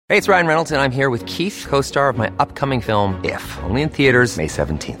Hey, it's Ryan Reynolds, and I'm here with Keith, co-star of my upcoming film, If, only in theaters May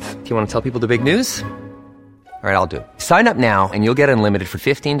 17th. Do you want to tell people the big news? All right, I'll do it. Sign up now and you'll get unlimited for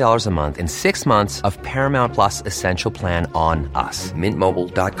 $15 a month and 6 months of Paramount Plus Essential Plan on us.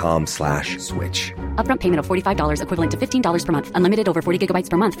 MintMobile.com/switch. Upfront payment of $45 equivalent to $15 per month. Unlimited over 40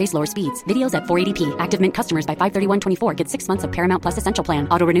 gigabytes per month. Face lower speeds. Videos at 480p. Active Mint customers by 531.24 get 6 months of Paramount Plus Essential Plan.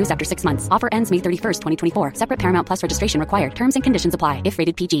 Auto renews after 6 months. Offer ends May 31st, 2024. Separate Paramount Plus registration required. Terms and conditions apply if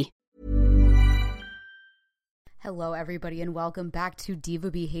rated PG. Hello, everybody, and welcome back to Diva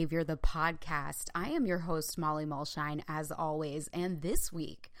Behavior, the podcast. I am your host, Molly Mulshine, as always, and this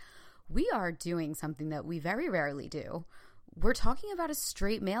week we are doing something that we very rarely do. We're talking about a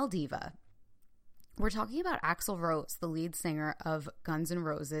straight male diva. We're talking about Axl Rose, the lead singer of Guns N'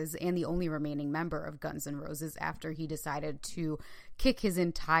 Roses and the only remaining member of Guns N' Roses after he decided to kick his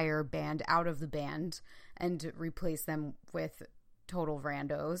entire band out of the band and replace them with total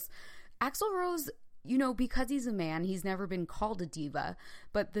randos. Axl Rose, you know, because he's a man, he's never been called a diva,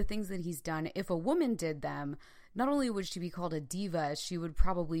 but the things that he's done, if a woman did them, not only would she be called a diva, she would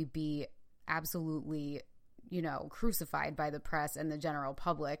probably be absolutely, you know, crucified by the press and the general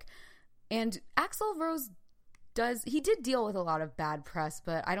public. And Axl Rose did deal with a lot of bad press,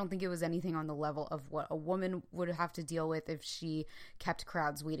 but I don't think it was anything on the level of what a woman would have to deal with if she kept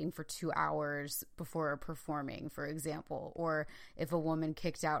crowds waiting for 2 hours before performing, for example, or if a woman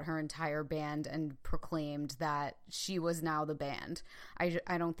kicked out her entire band and proclaimed that she was now the band.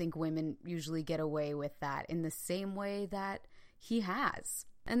 I don't think women usually get away with that in the same way that he has.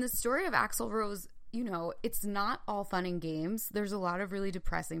 And the story of Axl Rose, you know, it's not all fun and games. There's a lot of really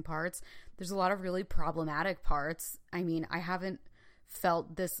depressing parts. There's a lot of really problematic parts. I mean, I haven't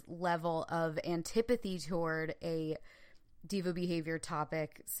felt this level of antipathy toward a diva behavior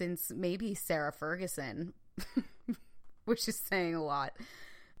topic since maybe Sarah Ferguson, which is saying a lot.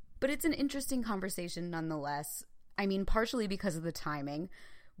 But it's an interesting conversation nonetheless. I mean, partially because of the timing.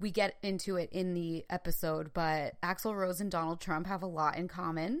 We get into it in the episode, but Axl Rose and Donald Trump have a lot in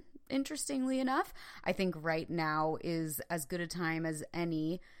common. Interestingly enough, I think right now is as good a time as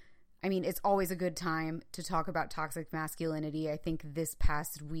any. I mean, it's always a good time to talk about toxic masculinity. I think this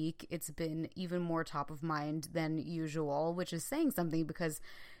past week, it's been even more top of mind than usual, which is saying something because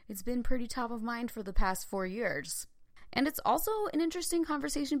it's been pretty top of mind for the past 4 years. And it's also an interesting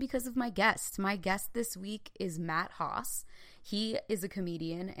conversation because of my guest. My guest this week is Matt Haas. He is a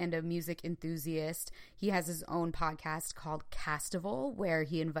comedian and a music enthusiast. He has his own podcast called Castival, where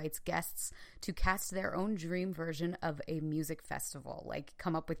he invites guests to cast their own dream version of a music festival, like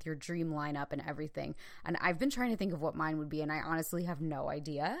come up with your dream lineup and everything. And I've been trying to think of what mine would be, and I honestly have no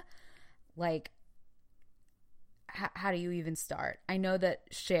idea. Like, how do you even start? I know that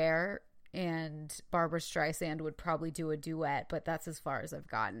Cher and Barbra Streisand would probably do a duet, but that's as far as I've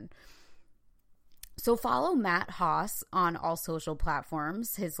gotten. So follow Matt Haas on all social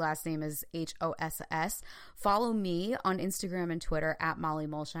platforms. His last name is Hoss. Follow me on Instagram and Twitter at Molly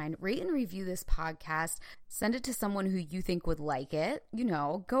Mulshine. Rate and review this podcast. Send it to someone who you think would like it. You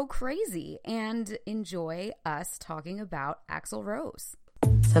know, go crazy and enjoy us talking about Axl Rose.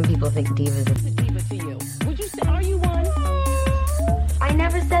 Some people think diva is a diva to you. Would you say, are you one? I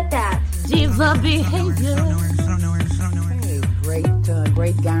never said that. Diva behavior. Hey,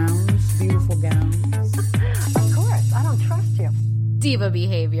 great gowns, beautiful gowns. Of course, I don't trust you. Diva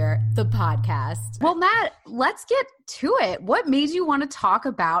Behavior, the podcast. Well, Matt, let's get to it. What made you want to talk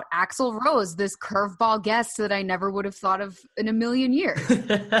about Axl Rose, this curveball guest that I never would have thought of in a million years?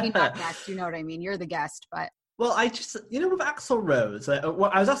 I mean, not guest, you know what I mean? You're the guest, but... Well, I just, with Axl Rose, I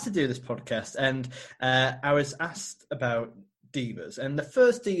was asked to do this podcast, and I was asked about divas, and the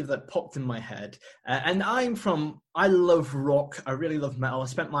first diva that popped in my head, and I love rock, I really love metal. I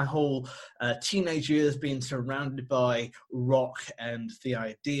spent my whole teenage years being surrounded by rock and the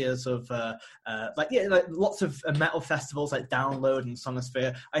ideas of lots of metal festivals like Download and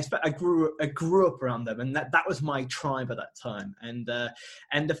Sonosphere. I grew up around them, and that was my tribe at that time. And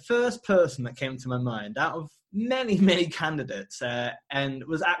the first person that came to my mind out of many candidates and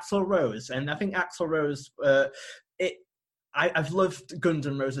was Axl Rose. And I think Axl Rose I've loved Guns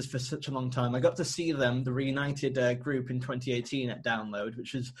N' Roses for such a long time. I got to see them, the reunited group, in 2018 at Download,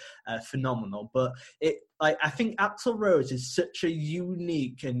 which was phenomenal. But I think Axl Rose is such a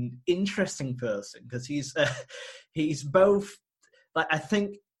unique and interesting person because he's both. Like, I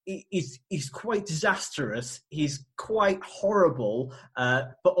think he's quite disastrous. He's quite horrible,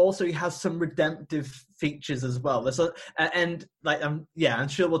 but also he has some redemptive features as well. I'm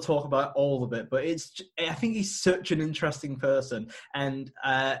sure we'll talk about all of it. But I think he's such an interesting person, and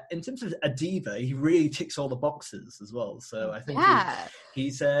in terms of a diva, he really ticks all the boxes as well. So I think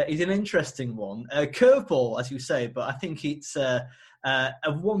he's an interesting one, a curveball, as you say. But I think it's a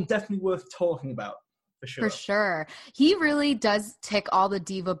one definitely worth talking about. For sure. He really does tick all the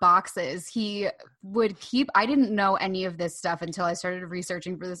diva boxes. He would I didn't know any of this stuff until I started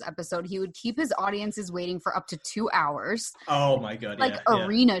researching for this episode. He would keep his audiences waiting for up to 2 hours. Oh my God.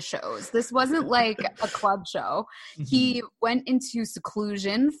 Arena shows. This wasn't like a club show. He went into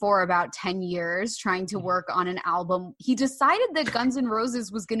seclusion for about 10 years trying to work on an album. He decided that Guns N'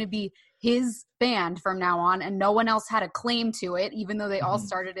 Roses was going to be his band from now on, and no one else had a claim to it, even though they all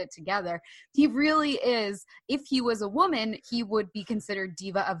started it together. He really is, if he was a woman, he would be considered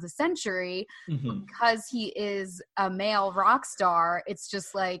diva of the century. Because he is a male rock star, it's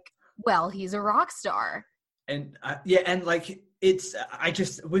just like, well, he's a rock star. And I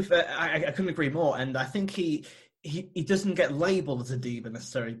couldn't agree more. And I think he doesn't get labeled as a diva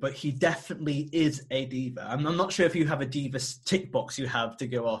necessarily, but he definitely is a diva. I'm not sure if you have a diva tick box you have to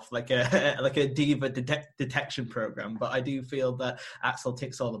go off, like a diva detection program, but I do feel that Axl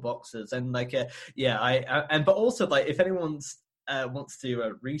ticks all the boxes. And but also, like, if anyone's wants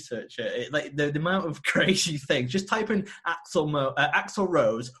to research it, like the amount of crazy things, just type in Axl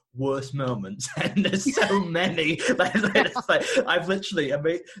Rose worst moments, and there's so many. I've literally, I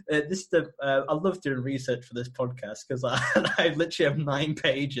love doing research for this podcast because I literally have 9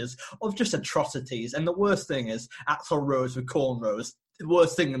 pages of just atrocities, and the worst thing is Axl Rose with cornrows. The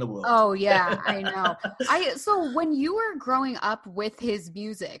worst thing in the world. Oh yeah, I know. So when you were growing up with his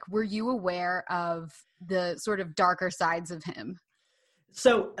music, were you aware of the sort of darker sides of him?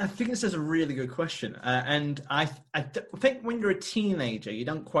 So I think this is a really good question, and I think when you're a teenager, you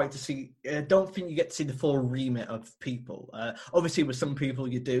don't quite don't think you get to see the full remit of people. Obviously, with some people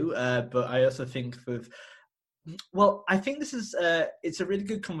you do, but I also think I think this is it's a really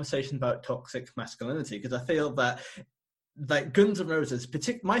good conversation about toxic masculinity, because I feel that, like, Guns N' Roses,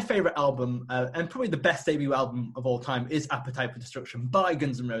 my favorite album, and probably the best debut album of all time, is Appetite for Destruction by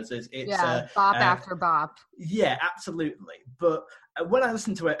Guns N' Roses. It's bop after bop. Yeah, absolutely. But when I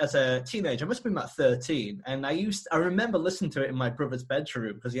listened to it as a teenager, I must have been about 13, and I remember listening to it in my brother's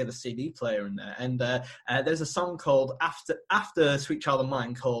bedroom because he had a CD player in there. And there's a song called After Sweet Child of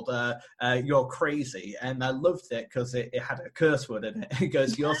Mine called You're Crazy, and I loved it because it had a curse word in it. It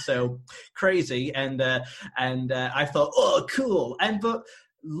goes, "You're so crazy," and I thought, oh, cool. But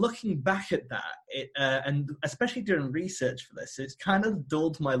looking back at that, and especially doing research for this, it's kind of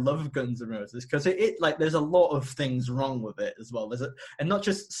dulled my love of Guns N' Roses, because there's a lot of things wrong with it as well. And not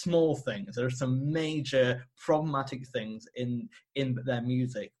just small things. There are some major problematic things in their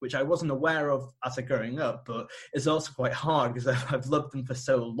music, which I wasn't aware of as a growing up, but it's also quite hard because I've loved them for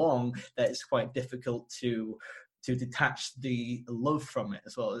so long that it's quite difficult to detach the love from it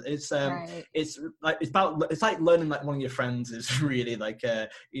as well. It's like learning like one of your friends is really like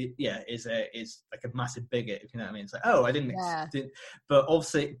is like a massive bigot, if you know what I mean. It's like, oh, I didn't but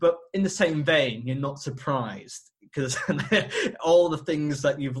obviously, but in the same vein, you're not surprised because all the things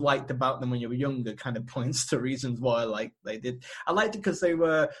that you've liked about them when you were younger kind of points to reasons why I liked it because they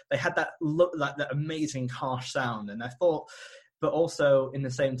had that look, like that amazing harsh sound, and I thought, but also in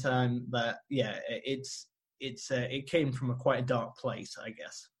the same time that it came from quite a dark place, I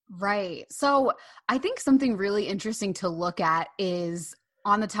guess. Right. So I think something really interesting to look at is,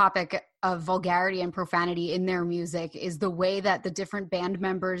 on the topic of vulgarity and profanity in their music, is the way that the different band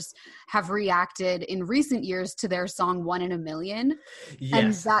members have reacted in recent years to their song One in a Million. Yes.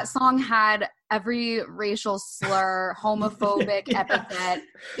 And that song had every racial slur, homophobic epithet.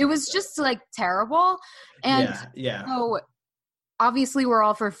 It was just like terrible. And so obviously we're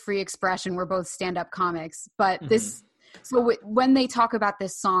all for free expression. We're both stand-up comics, but when they talk about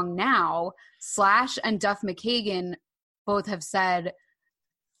this song now, Slash and Duff McKagan both have said,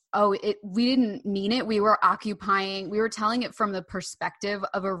 we didn't mean it. We were telling it from the perspective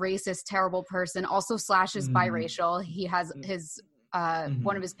of a racist, terrible person. Also, Slash is biracial. He has his,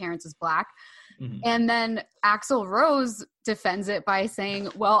 one of his parents is black. And then Axl Rose defends it by saying,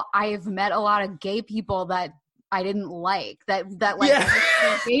 well, I've met a lot of gay people that I didn't like, that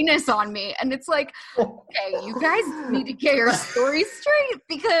gayness on me. And it's like, okay, you guys need to get your story straight,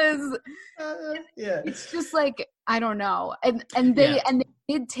 because it's just like, I don't know. And they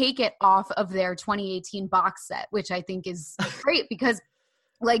did take it off of their 2018 box set, which I think is great, because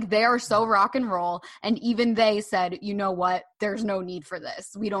Like, they are so rock and roll, and even they said, you know what, there's no need for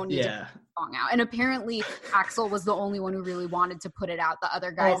this. We don't need to put the song out. And apparently Axl was the only one who really wanted to put it out. The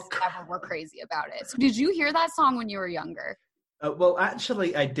other guys never were crazy about it. So did you hear that song when you were younger? Well,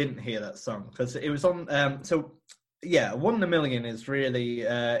 actually, I didn't hear that song because it was on. Yeah, 1 in a Million is really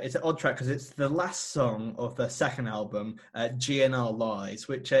it's an odd track because it's the last song of the second album, GNR Lies,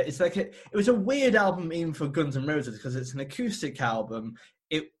 which it's like it was a weird album even for Guns N' Roses because it's an acoustic album.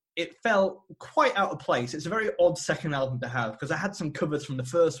 It felt quite out of place. It's a very odd second album to have because I had some covers from the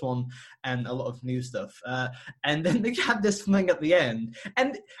first one and a lot of new stuff, and then they had this thing at the end.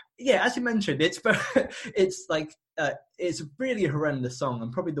 And yeah, as you mentioned, it's like. It's a really horrendous song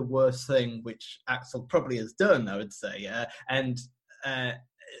and probably the worst thing which Axl probably has done, I would say.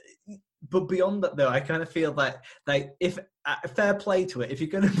 But beyond that, though, I kind of feel that if fair play to it, if you're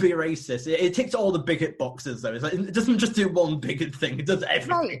going to be racist, it ticks all the bigot boxes. Though it doesn't just do one bigot thing; it does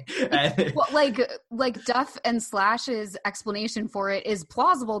everything. Right. Well, like Duff and Slash's explanation for it is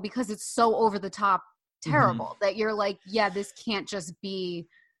plausible because it's so over the top terrible that you're like, yeah, this can't just be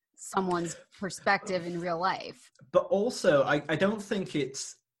someone's perspective in real life. But also, I don't think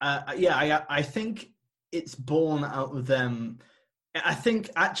it's I think it's born out of them. I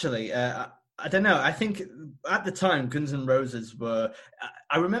think actually I don't know. I think at the time, Guns N' Roses were...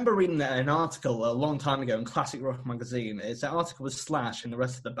 I remember reading an article a long time ago in Classic Rock magazine. It's an article with Slash and the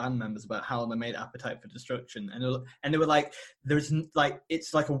rest of the band members about how they made Appetite for Destruction. And they were like, there's like,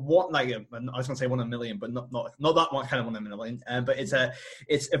 it's like I was going to say 1 in a million, but not that one kind of 1 in a million. But it's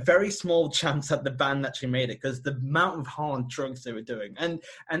a very small chance that the band actually made it because the amount of hard drugs they were doing. And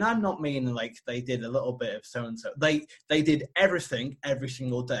I'm not meaning like they did a little bit of so-and-so. They did everything every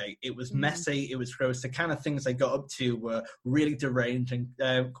single day. It was messy. It was gross. The kind of things they got up to were really deranged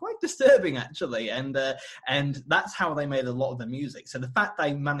and quite disturbing, actually. And that's how they made a lot of the music. So the fact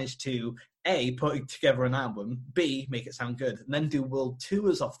they managed to A, put together an album, B, make it sound good, and then do world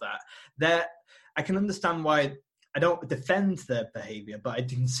tours off that, I can understand why. I don't defend their behavior, but I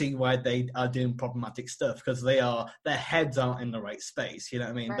can see why they are doing problematic stuff because their heads aren't in the right space. You know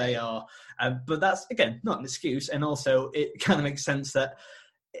what I mean? Right. They are, but that's again not an excuse. And also, it kind of makes sense that,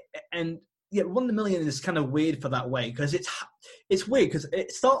 and yeah, 1 in a Million is kind of weird for that way because it's weird because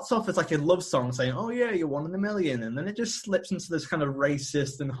it starts off as like a love song saying, "Oh yeah, you're 1 in a million," and then it just slips into this kind of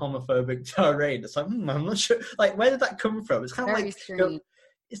racist and homophobic tirade. It's like, I'm not sure, like where did that come from? It's kind of like.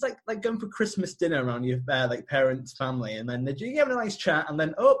 It's like going for Christmas dinner around your like parents' family, and then you have a nice chat, and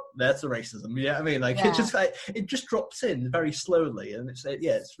then there's the racism. You know what I mean? Like it just drops in very slowly, and it's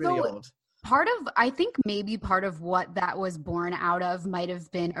really odd. I think maybe part of what that was born out of might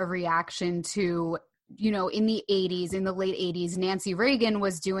have been a reaction to, in the 80s, in the late 80s, Nancy Reagan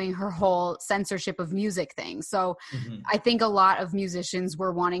was doing her whole censorship of music thing. So I think a lot of musicians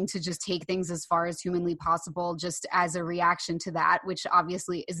were wanting to just take things as far as humanly possible just as a reaction to that, which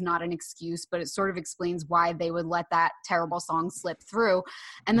obviously is not an excuse, but it sort of explains why they would let that terrible song slip through.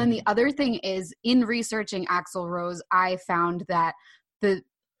 And then the other thing is, in researching Axl Rose, I found that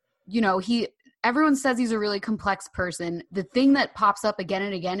everyone says he's a really complex person. The thing that pops up again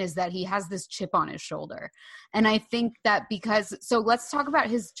and again is that he has this chip on his shoulder. And I think that so let's talk about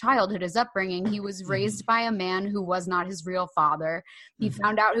his childhood, his upbringing. He was raised by a man who was not his real father. He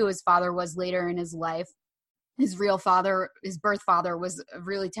found out who his father was later in his life. His real father, his birth father, was a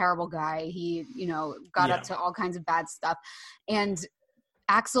really terrible guy. He, got up to all kinds of bad stuff. And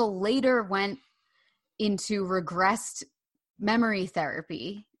Axl later went into regressed memory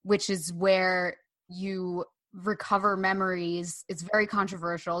therapy, which is where you recover memories. It's very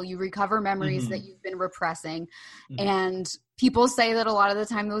controversial. You recover memories that you've been repressing. And people say that a lot of the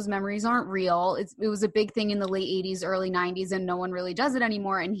time those memories aren't real. It was a big thing in the late 80s, early 90s, and no one really does it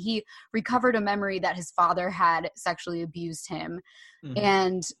anymore. And he recovered a memory that his father had sexually abused him.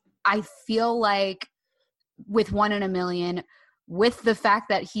 And I feel like with 1 in a Million, with the fact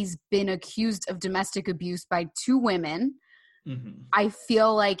that he's been accused of domestic abuse by 2 women, I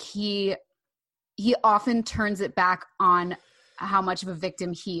feel like he often turns it back on how much of a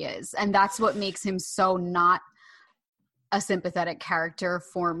victim he is. And that's what makes him so not a sympathetic character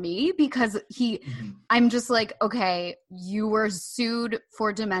for me, because I'm just like, okay, you were sued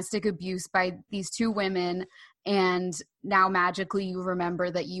for domestic abuse by these 2 women, and now magically you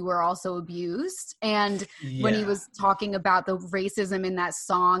remember that you were also abused. And when he was talking about the racism in that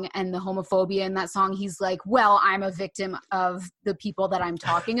song and the homophobia in that song, he's like, well, I'm a victim of the people that I'm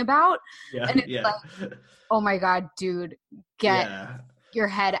talking about. And it's like, oh my God, dude, get your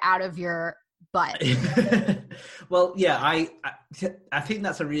head out of your butt. Well, I think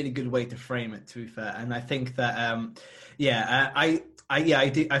that's a really good way to frame it, to be fair. And I think that, I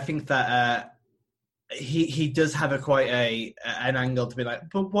think that he does have an angle to be like,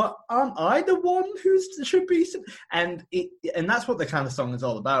 but what, aren't I the one who should be? And that's what the kind of song is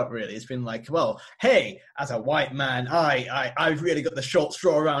all about, really. It's been like, well, hey, as a white man, I've really got the short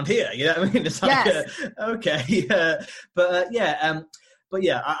straw around here. You know what I mean? It's like, Yes. okay,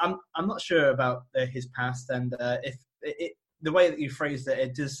 I'm not sure about his past, and if the way that you phrased it,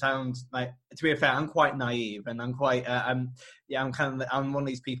 it does sound like, to be fair, I'm quite naive, and I'm quite, I'm one of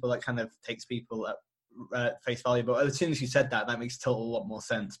these people that kind of takes people at face value. But as soon as you said that makes a lot more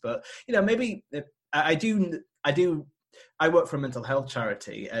sense. But maybe I work for a mental health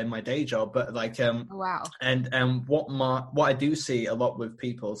charity in my day job, but Wow. And what I do see a lot with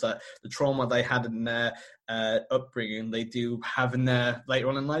people is that the trauma they had in their upbringing, they do have in their later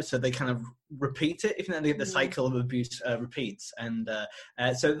on in life, so they kind of repeat it, even though the cycle of abuse repeats. And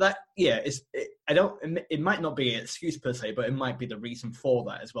so that, it might not be an excuse per se, but it might be the reason for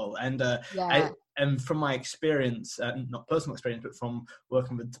that as well. And and from my experience, not personal experience, but from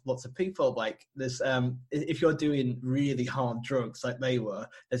working with lots of people, like there's, if you're doing really hard drugs like they were,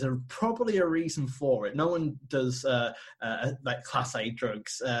 there's probably a reason for it. No one does like class A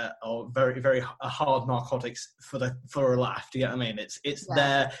drugs or very, very hard narcotics for a laugh. Do you get what I mean? It's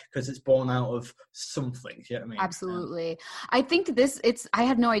there because it's born out of something. Do you get what I mean? Absolutely. I think I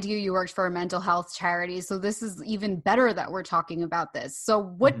had no idea you worked for a mental health charity, so this is even better that we're talking about this. So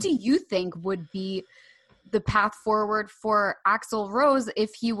what do you think would be the path forward for Axl Rose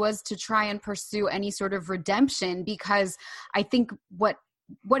if he was to try and pursue any sort of redemption? Because I think what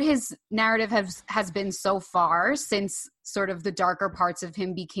his narrative has been so far, since sort of the darker parts of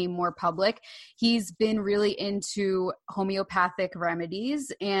him became more public, he's been really into homeopathic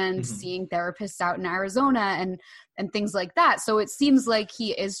remedies and seeing therapists out in Arizona and things like that. So it seems like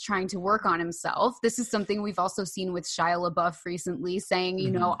he is trying to work on himself. This is something we've also seen with Shia LaBeouf recently,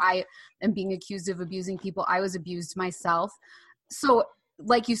 saying, I am being accused of abusing people. I was abused myself. So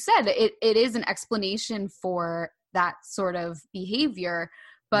like you said, it is an explanation for that sort of behavior,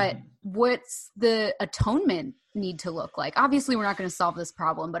 but what's the atonement need to look like? Obviously, we're not going to solve this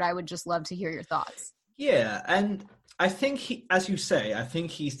problem, but I would just love to hear your thoughts. Yeah, and I think as you say, I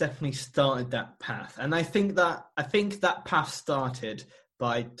think he's definitely started that path, and I think that path started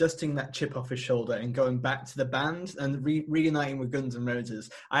by dusting that chip off his shoulder and going back to the band and reuniting with Guns N'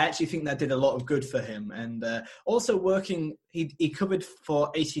 Roses. I actually think that did a lot of good for him. And also working, he covered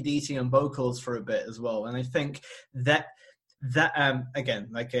for AC/DC on vocals for a bit as well. And I think that again,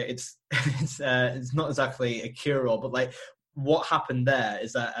 like it's not exactly a cure-all, but like what happened there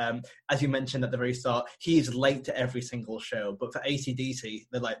is that, as you mentioned at the very start, he's late to every single show. But for AC/DC,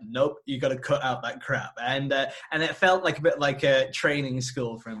 they're like, nope, you got to cut out that crap. And it felt like a bit like a training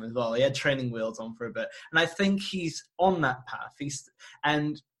school for him as well. He had training wheels on for a bit. And I think he's on that path.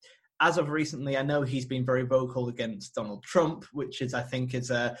 And as of recently, I know he's been very vocal against Donald Trump, which is, I think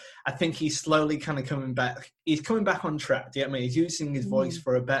he's slowly kind of coming back. He's coming back on track. Do you know what I mean? He's using his voice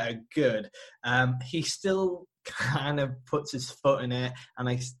for a better good. He still kind of puts his foot in it, and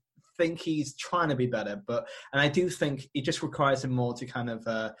I think he's trying to be better. And I do think it just requires him more to kind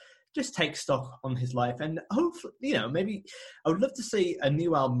of just take stock on his life, and hopefully, maybe I would love to see a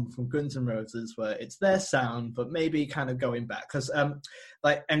new album from Guns N' Roses where it's their sound, but maybe kind of going back, because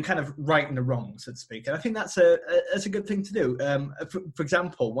and kind of righting the wrong, so to speak. And I think that's a good thing to do. For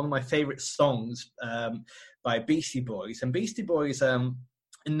example, one of my favorite songs by Beastie Boys, and Beastie Boys,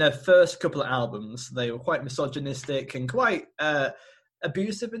 in their first couple of albums, they were quite misogynistic and quite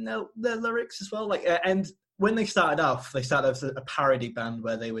abusive in their lyrics as well. And when they started off as a parody band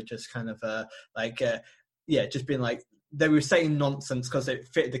where they were just kind of just being like, they were saying nonsense because it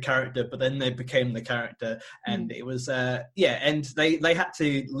fit the character, but then they became the character, and it was and they had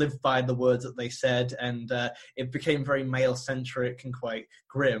to live by the words that they said, and it became very male centric and quite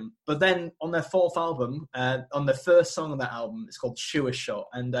grim. But then on their fourth album, on the first song of that album, it's called Shoot a Shot,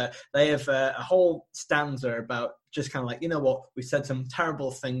 and they have a whole stanza about just kind of like, you know what, we said some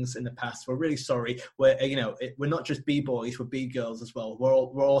terrible things in the past. We're really sorry. We're not just B-boys, we're B-girls as well. We're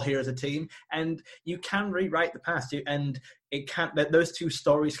all here as a team, and you can rewrite the past, and it can. Those two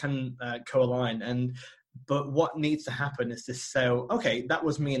stories can co-align. But what needs to happen is to say, okay, that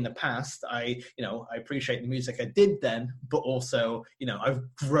was me in the past. I appreciate the music I did then, but also, I've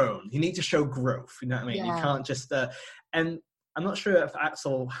grown. You need to show growth. You know what I mean? Yeah. You can't just. And I'm not sure if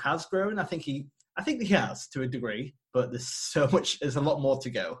Axl has grown. I think he has to a degree, but there's a lot more to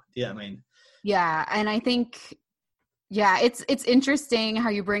go. Do you know what I mean? Yeah, and I think, it's interesting how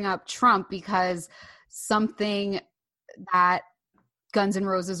you bring up Trump, because something that Guns N'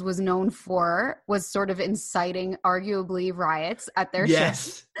 Roses was known for was sort of inciting arguably riots at their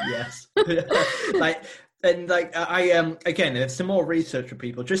yes, shows. Yes. I again, it's some more research for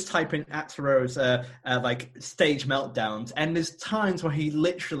people. Just type in Axl Rose like stage meltdowns, and there's times where he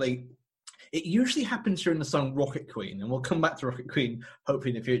literally. It usually happens during the song Rocket Queen, and we'll come back to Rocket Queen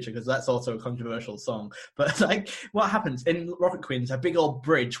hopefully in the future because that's also a controversial song. But like, what happens in Rocket Queen is a big old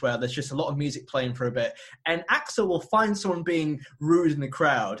bridge where there's just a lot of music playing for a bit, and Axl will find someone being rude in the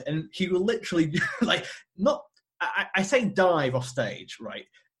crowd, and he will literally like not. I say dive off stage, right?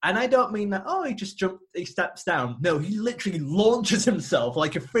 And I don't mean that, he steps down. No, he literally launches himself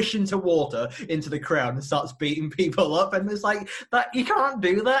like a fish into water into the crowd and starts beating people up. And it's like, that you can't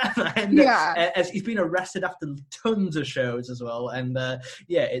do that. And as he's been arrested after tons of shows as well. And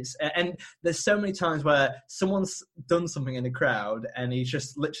and there's so many times where someone's done something in the crowd and he's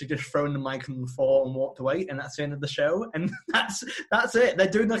just literally just thrown the mic on the floor and walked away. And that's the end of the show. And that's it. They're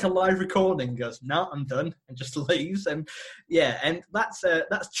doing like a live recording. Goes, no, I'm done. And just leaves. And and that's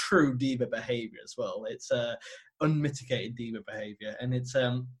true diva behavior as well. It's unmitigated diva behavior, and he does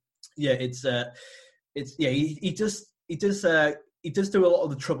do a lot of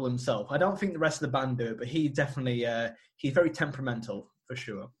the trouble himself. I don't think the rest of the band do it, but he definitely he's very temperamental for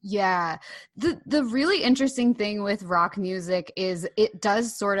sure. Yeah. The really interesting thing with rock music is it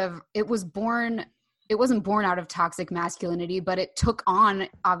wasn't born out of toxic masculinity, but it took on,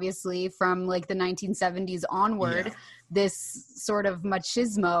 obviously, from like the 1970s onward, this sort of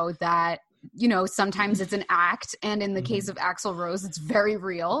machismo that, you know, sometimes it's an act. And in the case of Axl Rose, it's very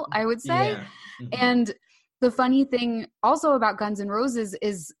real, I would say. Yeah. And the funny thing also about Guns N' Roses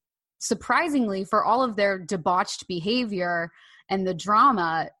is, surprisingly, for all of their debauched behavior and the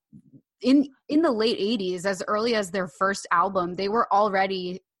drama, in the late 80s, as early as their first album, they were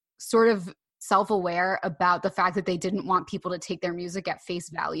already sort of self-aware about the fact that they didn't want people to take their music at face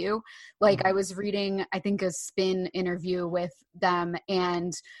value. Like, I was reading, I think, a Spin interview with them,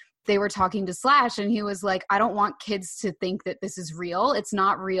 and they were talking to Slash, and he was like, I don't want kids to think that this is real. It's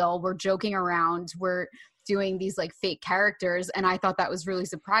not real. We're joking around. We're doing these like fake characters. And I thought that was really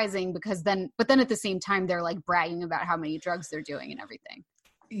surprising but then at the same time, they're like bragging about how many drugs they're doing and everything.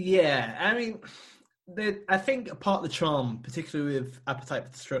 Yeah. I mean, I think part of the charm, particularly with Appetite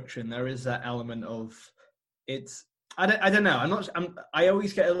for Destruction, there is that element of it's. I don't know. I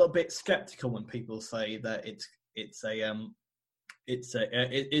always get a little bit skeptical when people say that it's a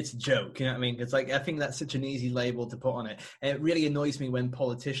joke. You know what I mean? Because like I think that's such an easy label to put on it. And it really annoys me when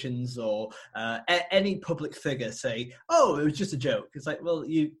politicians or any public figure say, "Oh, it was just a joke." It's like, well,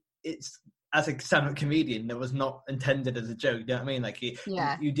 it's. As a stand-up comedian, that was not intended as a joke. You know what I mean? Like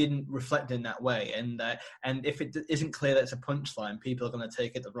you didn't reflect in that way, and if it isn't clear that it's a punchline, people are going to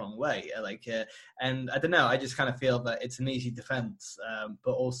take it the wrong way. And I don't know. I just kind of feel that it's an easy defense,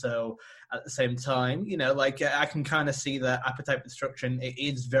 but also at the same time, you know, like I can kind of see that Appetite for Destruction. It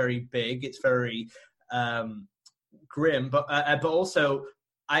is very big. It's very grim, but also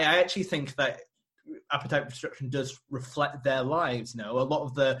I actually think that Appetite for Destruction does reflect their lives. You know, a lot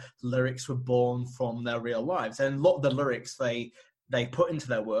of the lyrics were born from their real lives, and a lot of the lyrics they put into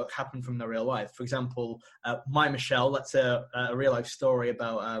their work happen from their real life. For example, My Michelle, that's a real life story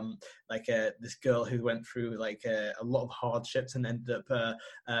about this girl who went through like a lot of hardships and ended up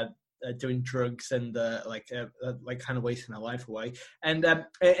doing drugs and kind of wasting her life away, and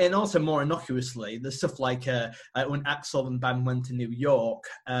also more innocuously, there's stuff like when Axl and band went to New York,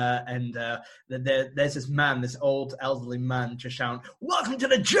 and there's this old elderly man just shouting, "Welcome to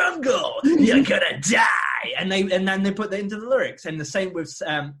the jungle, you're gonna die," and then they put that into the lyrics. And the same with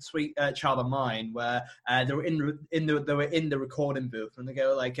Sweet Child of Mine, where they were in the recording booth, and they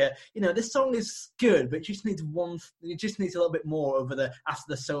go like, you know, this song is good, but it just needs a little bit more after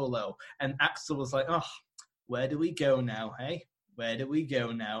the solo. And Axl was like, "Oh, where do we go now, hey? Where do we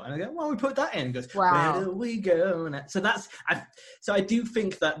go now?" And I go, "Well, we put that in." And he goes, "Wow. Where do we go now?" So I do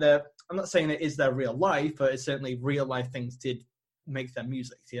think that I'm not saying it is their real life, but it's certainly real life things did make their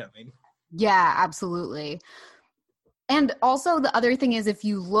music. You know what I mean? Yeah, absolutely. And also the other thing is, if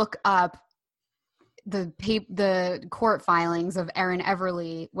you look up the court filings of Erin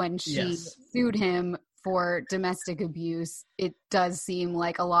Everly when she sued him for domestic abuse, it does seem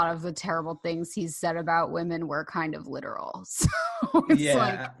like a lot of the terrible things he's said about women were kind of literal. So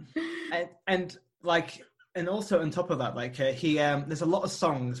and also on top of that, like he there's a lot of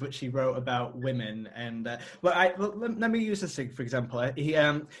songs which he wrote about women, and let me use this thing for example.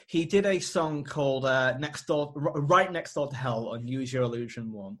 He did a song called Right Next Door to Hell on Use Your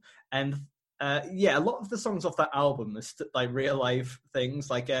Illusion 1, and a lot of the songs off that album is like real life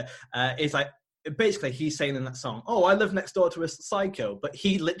things. Like it's like basically he's saying in that song, "Oh, I live next door to a psycho," but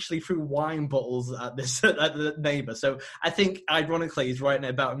he literally threw wine bottles at this at the neighbor. So I think ironically he's writing it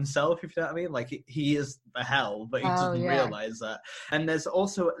about himself, if you know what I mean. Like he is the hell, but he doesn't realize that. And there's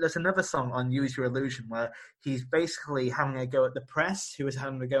another song on "Use Your Illusion" where he's basically having a go at the press, who is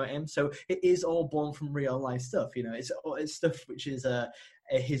having a go at him. So it is all born from real life stuff, you know. It's stuff which is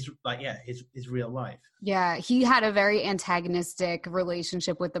his real life. Yeah, he had a very antagonistic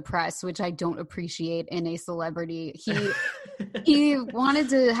relationship with the press, which I don't appreciate in a celebrity. He wanted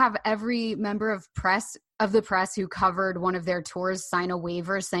to have every member of the press who covered one of their tours sign a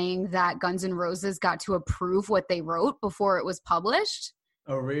waiver saying that Guns N' Roses got to approve what they wrote before it was published.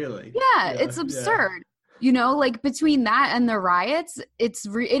 Oh, really? Yeah, it's absurd. You know, like between that and the riots, it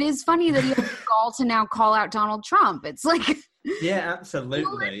is funny that he has the gall to now call out Donald Trump. It's like, yeah,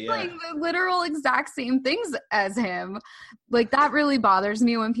 absolutely. Like the literal exact same things as him. Like that really bothers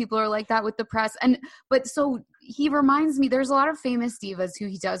me when people are like that with the press. But so he reminds me, there's a lot of famous divas who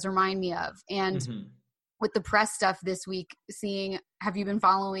he does remind me of. And with the press stuff this week, have you been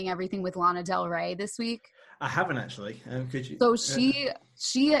following everything with Lana Del Rey this week? I haven't actually. Could you? So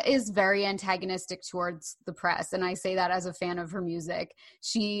she is very antagonistic towards the press, and I say that as a fan of her music.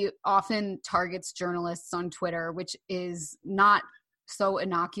 She often targets journalists on Twitter, which is not so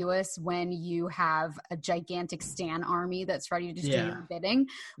innocuous when you have a gigantic stan army that's ready to do your bidding.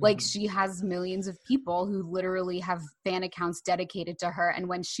 Like she has millions of people who literally have fan accounts dedicated to her, and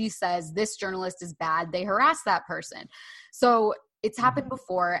when she says this journalist is bad, they harass that person. So it's happened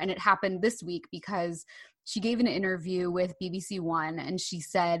before, and it happened this week because she gave an interview with BBC One and she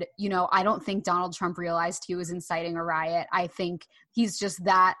said, you know, I don't think Donald Trump realized he was inciting a riot. I think he's just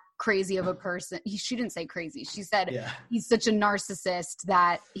that crazy of a person. She didn't say crazy. She said he's such a narcissist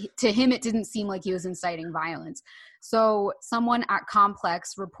that to him it didn't seem like he was inciting violence. So someone at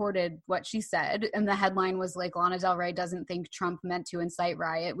Complex reported what she said, and the headline was like, Lana Del Rey doesn't think Trump meant to incite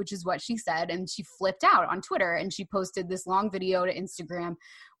riot, which is what she said, and she flipped out on Twitter, and she posted this long video to Instagram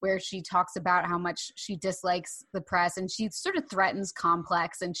where she talks about how much she dislikes the press, and she sort of threatens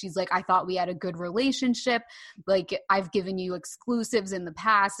Complex, and she's like, I thought we had a good relationship, like I've given you exclusives in the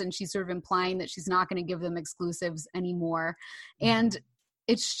past, and she's sort of implying that she's not going to give them exclusives anymore. And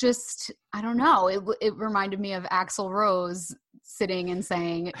it's just, I don't know, it reminded me of Axl Rose sitting and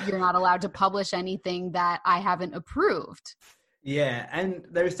saying, you're not allowed to publish anything that I haven't approved. Yeah, and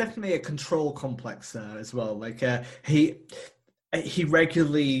there's definitely a control complex there as well. Like he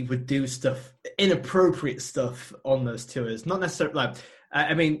regularly would do stuff, inappropriate stuff on those tours. Not necessarily, like,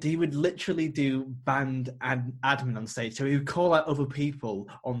 I mean, he would literally do band admin on stage. So he would call out other people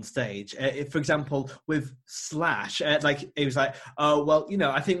on stage. For example, with Slash, like he was like, "Oh, well, you know,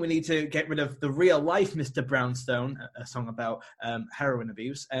 I think we need to get rid of the real life Mr. Brownstone," a song about heroin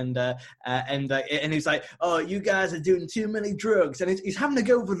abuse, and he's like, "Oh, you guys are doing too many drugs," and he's having to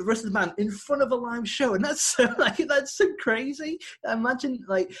go with the rest of the band in front of a live show, and that's so that's so crazy. Imagine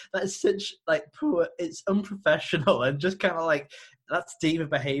like that's such like poor. It's unprofessional and just kind of like. That's diva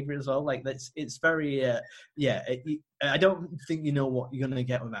behavior as well. Like it's very, I don't think you know what you're going to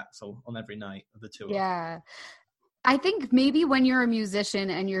get with Axl on every night of the tour. Yeah. I think maybe when you're a musician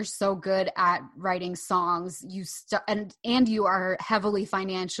and you're so good at writing songs, and you are heavily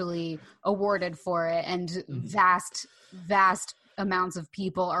financially awarded for it, and vast amounts of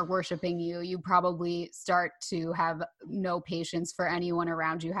people are worshiping you, you probably start to have no patience for anyone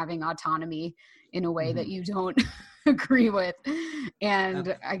around you having autonomy in a way that you don't agree with.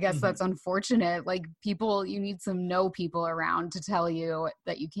 And I guess that's unfortunate. Like you need some people around to tell you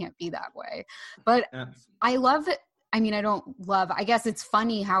that you can't be that way. But I love it. I mean, I guess it's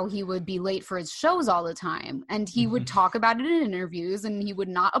funny how he would be late for his shows all the time, and he would talk about it in interviews, and he would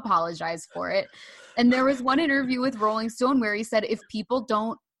not apologize for it. And there was one interview with Rolling Stone where he said, if people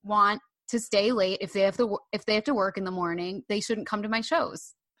don't want to stay late, if they have to work in the morning, they shouldn't come to my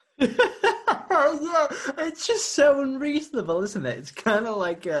shows. Yeah, it's just so unreasonable, isn't it? It's kind of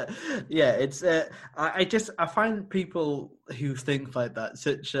like, I find people who think like that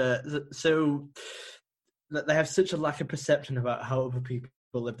so that they have such a lack of perception about how other people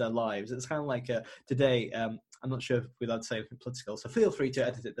live their lives. It's kind of like today. I'm not sure if we're allowed to say anything political, so feel free to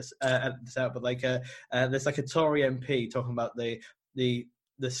edit this out. But like, there's like a Tory MP talking about the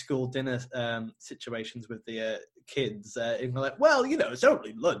school dinner situations with the kids. And they're like, well, you know, it's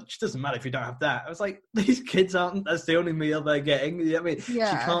only lunch. Doesn't matter if you don't have that. I was like, these kids that's the only meal they're getting. You know what I mean?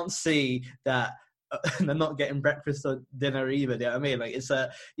 Yeah. She can't see that they're not getting breakfast or dinner either. You know what I mean? Like it's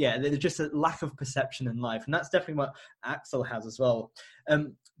there's just a lack of perception in life, and that's definitely what Axl has as well.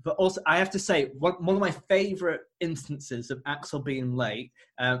 But also, I have to say, one of my favorite instances of Axl being late,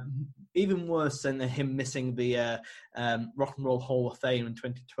 even worse than him missing the Rock and Roll Hall of Fame in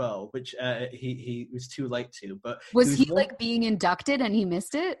 2012, which he was too late to. But was he like being inducted and he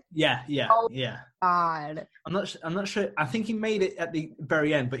missed it? Yeah. Oh, yeah. God. I'm not sure. I think he made it at the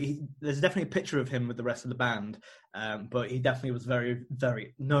very end, but there's definitely a picture of him with the rest of the band. But he definitely was very,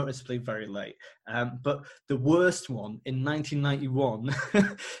 very noticeably very late. But the worst one in 1991,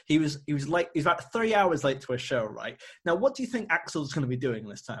 he was late. He was about 3 hours late to a show. Right now, what do you think Axl's going to be doing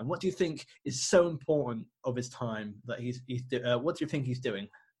this time? What do you think is so important of his time that what do you think he's doing?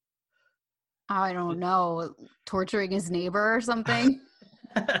 I don't know. Torturing his neighbor or something.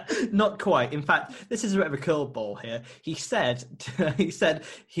 Not quite. In fact, this is a bit of a curveball here. He said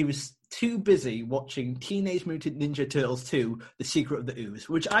he was too busy watching Teenage Mutant Ninja Turtles 2: The Secret of the Ooze,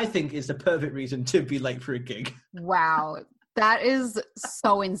 which I think is the perfect reason to be late for a gig. Wow. That is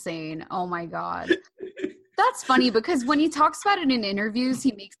so insane. Oh my God. That's funny because when he talks about it in interviews,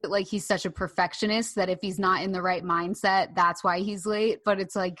 he makes it like he's such a perfectionist that if he's not in the right mindset, that's why he's late. But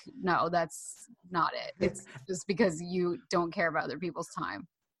it's like, no, that's not it. It's just because you don't care about other people's time.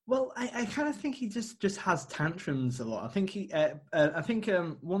 Well, I kind of think he just has tantrums a lot. I think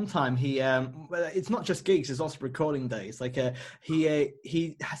one time he it's not just gigs; it's also recording days. Like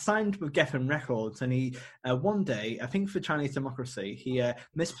he signed with Geffen Records, and he one day, I think for Chinese Democracy, he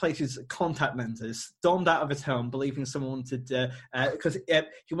misplaced his contact lenses, stormed out of his home, believing someone wanted because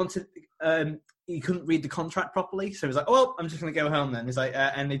he wanted. He couldn't read the contract properly, so he was like, "Oh, well, I'm just going to go home then." He's like,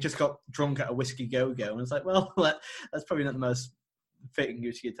 and he just got drunk at a whiskey go-go, and it's like, "Well, that's probably not the most fitting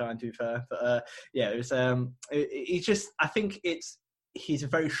use of your time, to be fair." But yeah, it was. I think he's a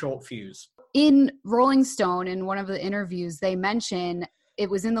very short fuse. In Rolling Stone, in one of the interviews, they mention it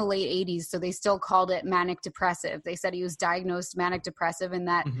was in the late 80s, so they still called it manic depressive. They said he was diagnosed manic depressive and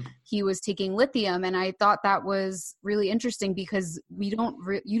that he was taking lithium. And I thought that was really interesting because you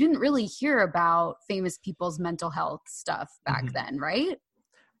didn't really hear about famous people's mental health stuff back then, right?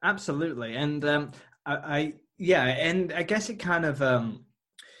 Absolutely. And and I guess it kind of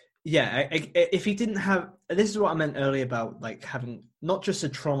if he didn't have, this is what I meant earlier about like having not just a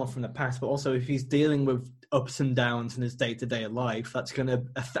trauma from the past, but also if he's dealing with ups and downs in his day-to-day life, that's going to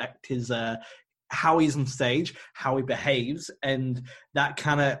affect his how he's on stage, how he behaves, and that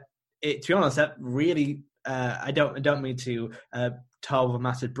kind of, to be honest, that really I don't mean to tar with a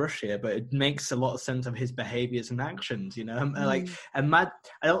massive brush here, but it makes a lot of sense of his behaviors and actions, you know. Like, and Matt,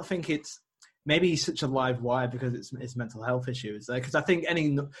 I don't think it's, maybe he's such a live wire because it's mental health issues. Because I think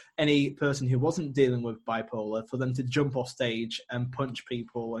any person who wasn't dealing with bipolar, for them to jump off stage and punch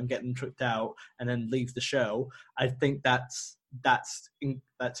people and get them tricked out and then leave the show, I think that's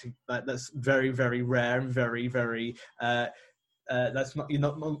very, very rare and very, very that's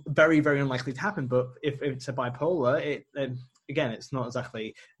not very, very unlikely to happen. But if it's a bipolar, again, it's not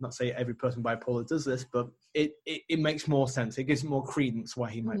exactly, not say every person bipolar does this, but it makes more sense. It gives more credence why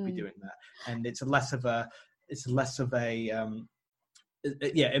he might be doing that, and it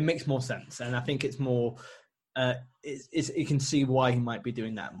makes more sense, and I think it's more. You can see why he might be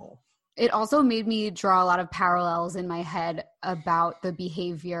doing that more. It also made me draw a lot of parallels in my head about the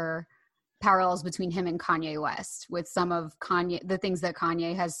behavior parallels between him and Kanye West with some of the things that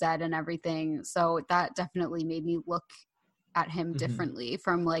Kanye has said and everything. So that definitely made me look at him differently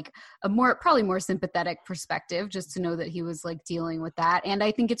from like a probably more sympathetic perspective, just to know that he was like dealing with that. And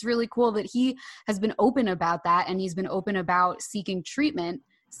I think it's really cool that he has been open about that, and he's been open about seeking treatment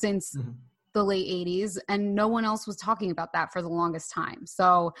since the late 80s, and no one else was talking about that for the longest time.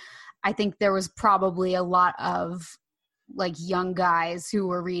 So I think there was probably a lot of like young guys who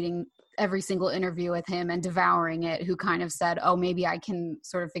were reading every single interview with him and devouring it, who kind of said, oh, maybe I can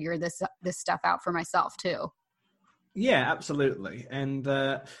sort of figure this stuff out for myself too. Yeah, absolutely. And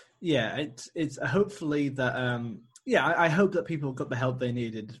it's hopefully that I hope that people got the help they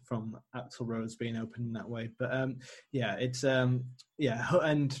needed from Axl Rose being open in that way. But and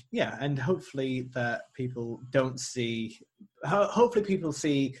hopefully that people don't see. Hopefully people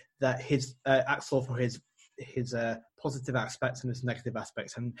see that his Axl for his positive aspects and his negative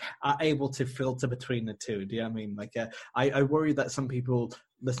aspects, and are able to filter between the two. Do you know what I mean? Like, I worry that some people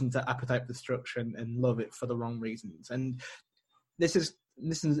listen to Appetite for Destruction and love it for the wrong reasons. And this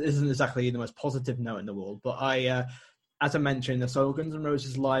isn't exactly the most positive note in the world, but as I mentioned, I saw Guns N'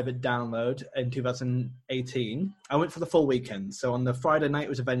 Roses live at Download in 2018. I went for the full weekend. So on the Friday night, it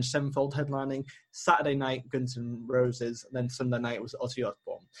was Avenged Sevenfold headlining. Saturday night, Guns N' Roses. And then Sunday night, it was Ozzy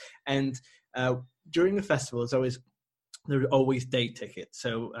Osbourne. And during the festival, there's always there are always day tickets.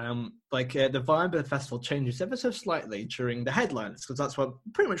 So the vibe of the festival changes ever so slightly during the headlines, because that's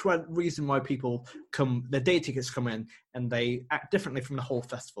pretty much one reason why people come, the day tickets come in, and they act differently from the whole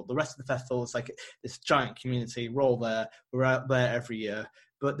festival. The rest of the festival is like this giant community. We're all there. We're out there every year.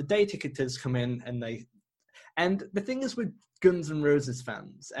 But the day ticketers come in, and the thing is with Guns N' Roses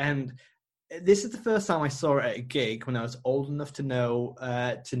fans, and this is the first time I saw it at a gig when I was old enough to know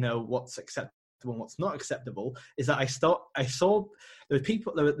what's acceptable and what's not acceptable, is that I saw there were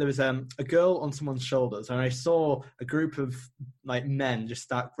people, there was a girl on someone's shoulders, and I saw a group of like men just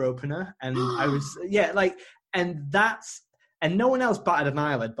start groping her, and I was and no one else batted an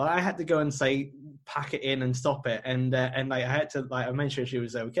eyelid, but I had to go and say, pack it in and stop it. And I had to, I made sure she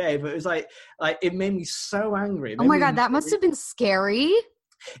was okay. But it was like it made me so angry. Oh my God, that must have been scary.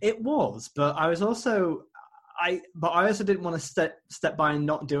 It was, but I was also, I also didn't want to step by and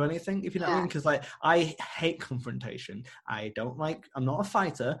not do anything, if you know what I mean? Because I hate confrontation. I'm not a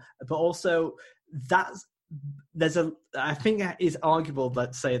fighter, but also I think it is arguable,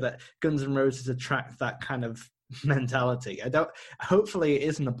 let's say, that Guns N' Roses attract that kind of mentality. Hopefully it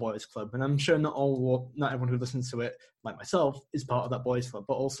isn't a boys club, and I'm sure not everyone who listens to it, like myself, is part of that boys club,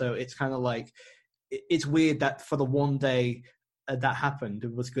 but also it's kind of like, it's weird that for the one day that happened,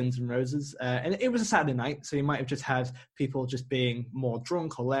 it was Guns N' Roses, and it was a Saturday night, so you might have just had people just being more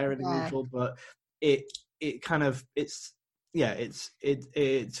drunk or leery than usual, but it's a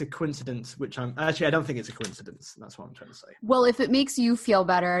coincidence, which I don't think it's a coincidence. That's what I'm trying to say. Well, if it makes you feel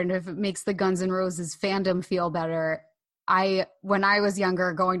better, and if it makes the Guns N' Roses fandom feel better, when I was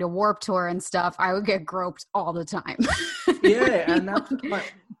younger, going to Warped Tour and stuff, I would get groped all the time. Yeah, and that's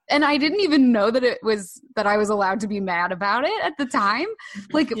and I didn't even know that I was allowed to be mad about it at the time.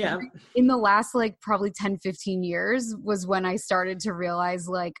 In the last probably 10, 15 years was when I started to realize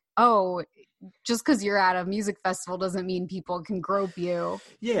oh, just because you're at a music festival doesn't mean people can grope you.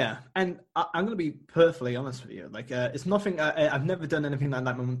 Yeah, and I'm going to be perfectly honest with you. It's nothing. I've never done anything like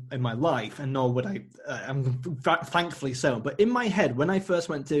that in my life, and nor would I. I'm thankfully so. But in my head, when I first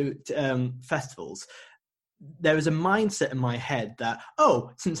went to festivals, there was a mindset in my head that,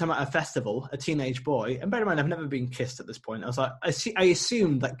 since I'm at a festival, a teenage boy, and bear in mind, I've never been kissed at this point. I was like, I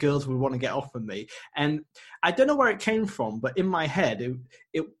assumed that girls would want to get off of me, and I don't know where it came from, but in my head,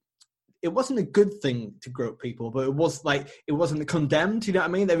 it wasn't a good thing to grope people, but it wasn't condemned. You know what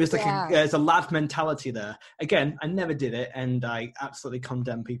I mean? There was there's a lad mentality there. Again, I never did it, and I absolutely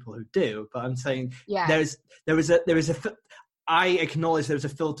condemn people who do. But I'm saying I acknowledge there was a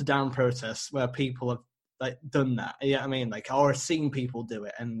filter down process where people have done that. You know what I mean? Or seen people do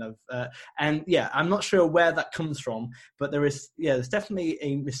it, and I'm not sure where that comes from, but there's definitely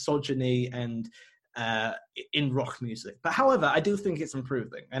a misogyny and in rock music. But however, I do think it's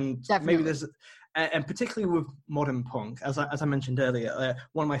improving, and definitely. Maybe there's and particularly with modern punk, as I mentioned earlier,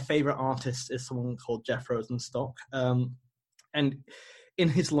 one of my favorite artists is someone called Jeff Rosenstock, and in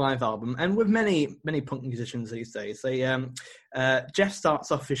his live album, and with many punk musicians these days, Jeff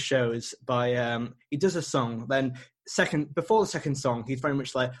starts off his shows by he does a song, then before the second song, he's very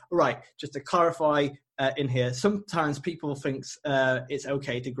much like, all right, just to clarify in here, sometimes people thinks it's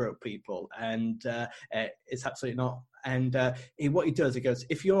okay to grope people, and it's absolutely not. And what he does, he goes,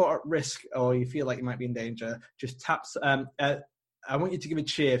 if you're at risk or you feel like you might be in danger, just taps. I want you to give a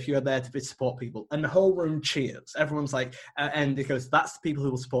cheer if you're there to support people. And the whole room cheers. Everyone's like, and it goes, that's the people who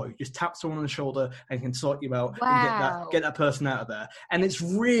will support you. Just tap someone on the shoulder and can sort you out and get that person out of there. And it's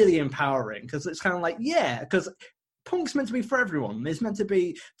really empowering, because it's kind of like, because punk's meant to be for everyone. It's meant to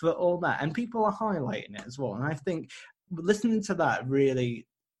be for all that. And people are highlighting it as well. And I think listening to that really,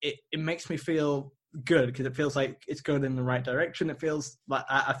 it makes me feel good, because it feels like it's going in the right direction. It feels like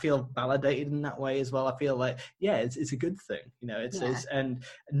I feel validated in that way as well. I feel like it's a good thing,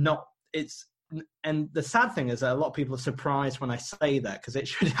 and the sad thing is that a lot of people are surprised when I say that, because it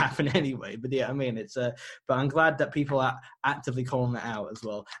should happen anyway. But I mean, but I'm glad that people are actively calling it out as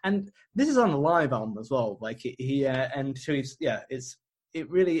well. And this is on a live album as well. And so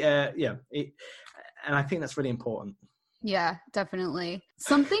and I think that's really important. Yeah, definitely.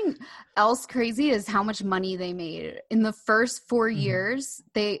 Something else crazy is how much money they made. In the first 4 years,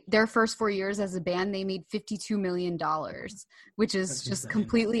 their first 4 years as a band, they made $52 million, which is that's just insane.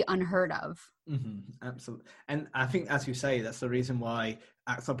 Completely unheard of. Mm-hmm, absolutely. And I think, as you say, that's the reason why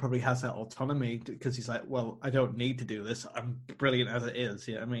Axl probably has that autonomy, because he's like, well, I don't need to do this. I'm brilliant as it is.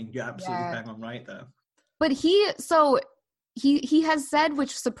 Yeah, I mean, you're absolutely bang on right there. But he has said,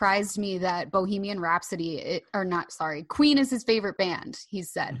 which surprised me, that Bohemian Rhapsody, Queen is his favorite band, he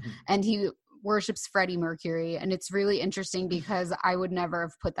said. Mm-hmm. And he worships Freddie Mercury. And it's really interesting, because I would never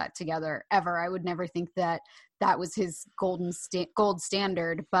have put that together, ever. I would never think that that was his gold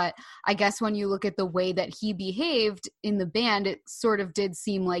standard. But I guess when you look at the way that he behaved in the band, it sort of did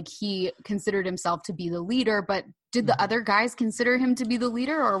seem like he considered himself to be the leader. But did the other guys consider him to be the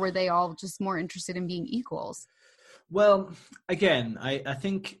leader, or were they all just more interested in being equals? Well, again, I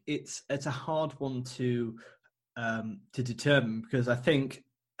think it's a hard one to determine, because I think,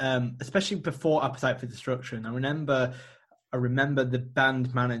 especially before Appetite for Destruction, I remember the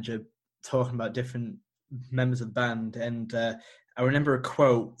band manager talking about different members of the band, and I remember a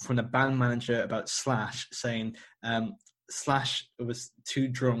quote from the band manager about Slash saying Slash was too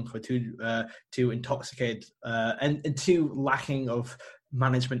drunk or too intoxicated and too lacking of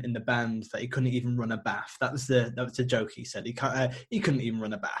management in the band that he couldn't even run a bath. That was the joke he said. He couldn't even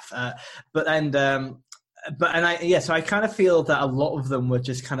run a bath. So I kind of feel that a lot of them were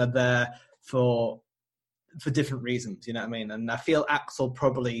just kind of there for different reasons, you know what I mean? And I feel Axl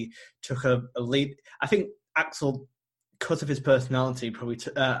probably took a lead. I think Axl, because of his personality, probably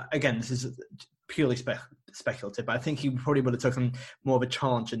again, this is purely speculative, but I think he probably would have taken more of a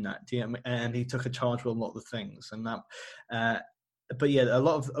charge in that, you know, and he took a charge with a lot of the things, and that. But yeah, a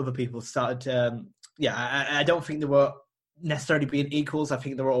lot of other people started. I don't think they were necessarily being equals. I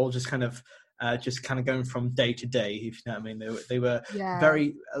think they were all just kind of going from day to day, if you know what I mean. They were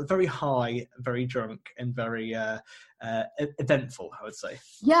very, very high, very drunk, and very eventful, I would say.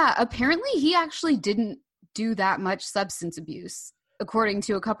 Yeah, apparently he actually didn't do that much substance abuse, according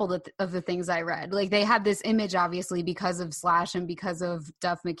to a couple of the things I read. Like, they had this image, obviously, because of Slash and because of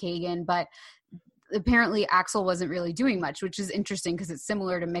Duff McKagan, but apparently Axl wasn't really doing much, which is interesting because it's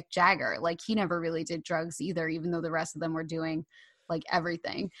similar to Mick Jagger. Like, he never really did drugs either, even though the rest of them were doing like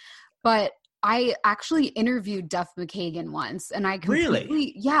everything. But I actually interviewed Duff McKagan once, and I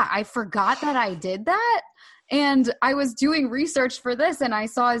I forgot that I did that. And I was doing research for this, and I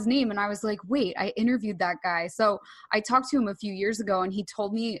saw his name, and I was like, wait, I interviewed that guy. So I talked to him a few years ago, and he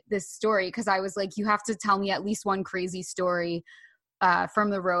told me this story, because I was like, you have to tell me at least one crazy story from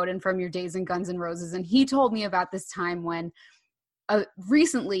the road and from your days in Guns N' Roses. And he told me about this time when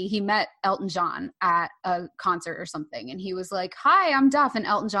recently he met Elton John at a concert or something. And he was like, hi, I'm Duff. And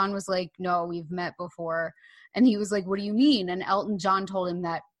Elton John was like, no, we've met before. And he was like, what do you mean? And Elton John told him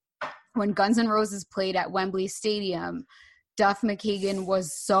that when Guns N' Roses played at Wembley Stadium, Duff McKagan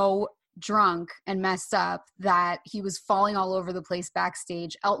was so drunk and messed up that he was falling all over the place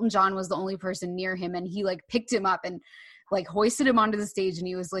backstage. Elton John was the only person near him, and he like picked him up and like hoisted him onto the stage, and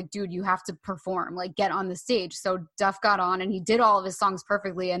he was like, dude, you have to perform, like get on the stage. So Duff got on, and he did all of his songs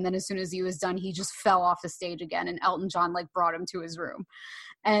perfectly, and then as soon as he was done, he just fell off the stage again, and Elton John like brought him to his room.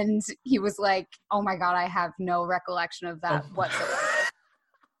 And he was like, oh my God, I have no recollection of that whatsoever.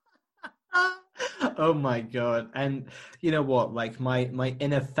 Oh my God. And you know what, like my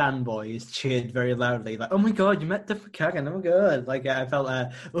inner fanboys cheered very loudly, like, oh my God, you met Duff McKagan, oh my God. Like I felt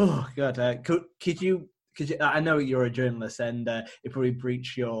oh God, could you, I know you're a journalist, and it probably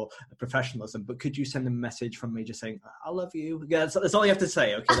breached your professionalism, but could you send a message from me just saying, I love you? Yeah, that's all you have to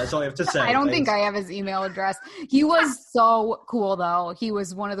say, okay? That's all you have to say. I don't think I have his email address. He was so cool, though. He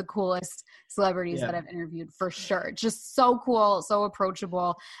was one of the coolest celebrities that I've interviewed, for sure. Just so cool, so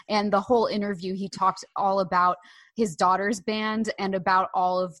approachable. And the whole interview, he talked all about his daughter's band and about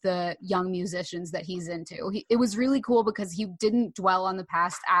all of the young musicians that he's into. It was really cool because he didn't dwell on the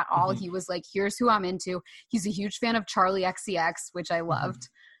past at all. Mm-hmm. He was like, here's who I'm into. He's a huge fan of Charlie XCX, which I loved.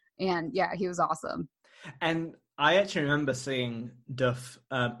 Mm-hmm. And yeah, he was awesome. And I actually remember seeing Duff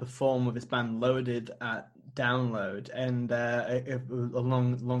perform with his band Loaded at Download, and it was a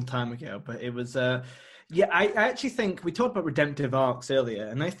long time ago, but it was I actually think we talked about redemptive arcs earlier,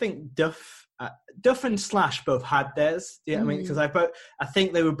 and I think Duff and Slash both had theirs. Yeah, I mean, because I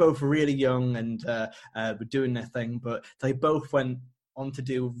think they were both really young and were doing their thing, but they both went on to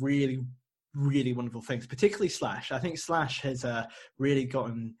do really, really wonderful things. Particularly Slash. I think Slash has really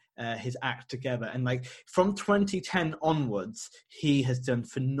gotten his act together, and like from 2010 onwards, he has done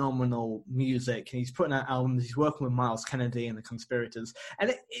phenomenal music, and he's putting out albums. He's working with Miles Kennedy and the Conspirators,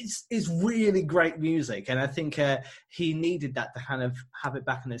 and it's really great music. And I think he needed that to kind of have it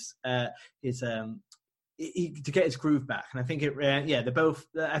back in to get his groove back. And I think they're both.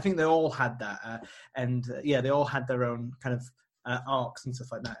 I think they all had that, they all had their own kind of arcs and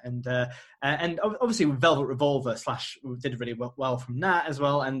stuff like that, and obviously with Velvet Revolver, Slash did really well from that as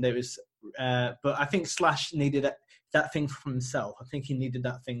well. And there was but I think Slash needed that thing from himself. I think he needed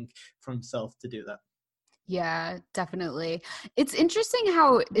that thing from himself to do that. Yeah, definitely. It's interesting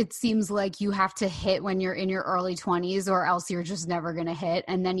how it seems like you have to hit when you're in your early 20s, or else you're just never going to hit.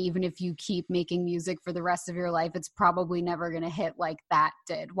 And then even if you keep making music for the rest of your life, it's probably never going to hit like that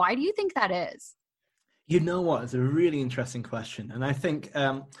did. Why do you think that is? You know what? It's a really interesting question. And I think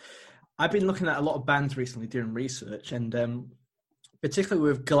I've been looking at a lot of bands recently doing research, and particularly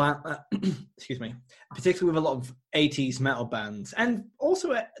with excuse me, particularly with a lot of 80s metal bands, and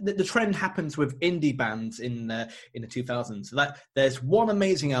also the trend happens with indie bands in the 2000s. So that there's one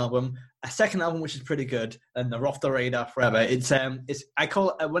amazing album, a second album which is pretty good, and they're off the radar forever. It's I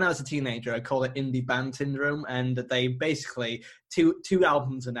call it, when I was a teenager, I call it indie band syndrome, and they basically two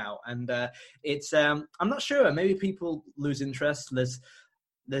albums are out, and it's I'm not sure, maybe people lose interest.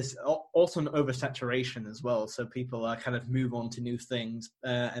 There's also an oversaturation as well, so people kind of move on to new things,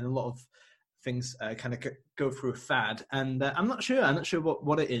 and a lot of things kind of go through a fad. And I'm not sure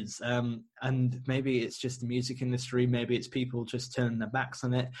what it is, and maybe it's just the music industry, maybe it's people just turning their backs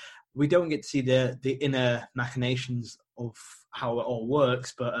on it. We don't get to see the inner machinations of how it all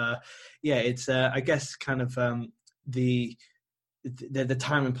works, but it's I guess kind of the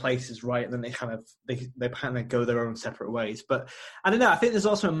time and place is right, and then they kind of go their own separate ways. But I don't know, I think there's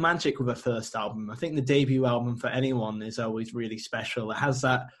also a magic with a first album. I think the debut album for anyone is always really special. It has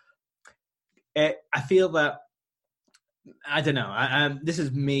that, I feel that, I don't know, this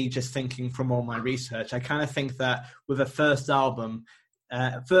is me just thinking from all my research. I kind of think that with a first album,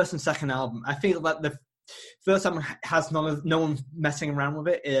 first and second album, I feel that the first album has no one messing around with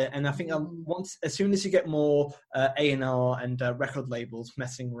it, and I think as soon as you get more A&R and record labels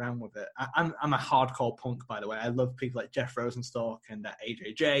messing around with it, I'm a hardcore punk, by the way. I love people like Jeff Rosenstock and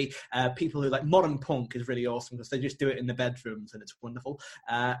AJJ. People who like modern punk is really awesome because they just do it in the bedrooms and it's wonderful.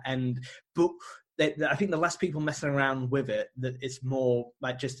 But I think the less people messing around with it, that it's more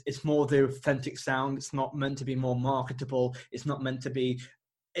like it's more the authentic sound. It's not meant to be more marketable. It's not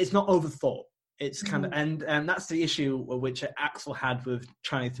overthought. It's kind of, and that's the issue which Axl had with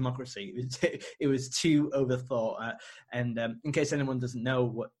Chinese Democracy. It was too overthought. And in case anyone doesn't know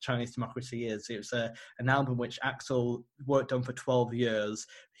what Chinese Democracy is, it was an album which Axl worked on for 12 years.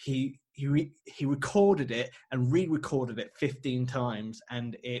 He recorded it and re-recorded it 15 times,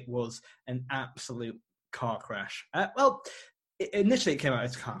 and it was an absolute car crash. Initially, it came out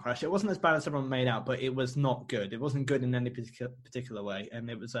as a car crash. It wasn't as bad as everyone made out, but it was not good. It wasn't good in any particular way, and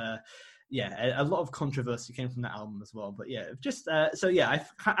it was a lot of controversy came from that album as well. But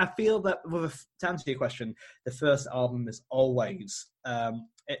I feel that to answer your question, the first album is always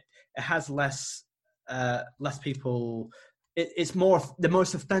it has less people. It's more the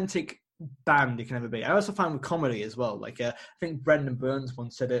most authentic band you can ever be. I also find with comedy as well. Like I think Brendan Burns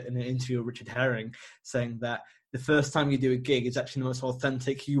once said it in an interview with Richard Herring, saying that the first time you do a gig is actually the most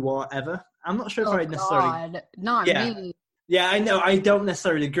authentic you are ever. I'm not sure if I necessarily. Not me. Yeah, I know. I don't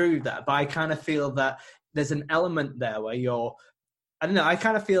necessarily agree with that, but I kind of feel that there's an element there where you're. I don't know. I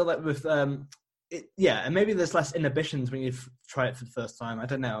kind of feel that with and maybe there's less inhibitions when you try it for the first time. I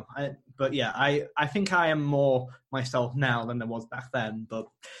don't know. I think I am more myself now than there was back then. But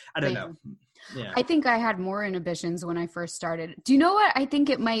I don't know. Yeah. I think I had more inhibitions when I first started. Do you know what I think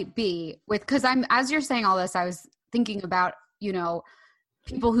it might be with? Because as you're saying all this, I was thinking about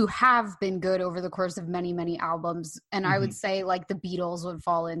people who have been good over the course of many, many albums. And I would say like the Beatles would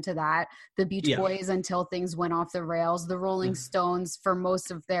fall into that. The Beach Boys until things went off the rails. The Rolling Stones for most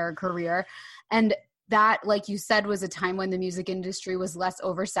of their career. And that, like you said, was a time when the music industry was less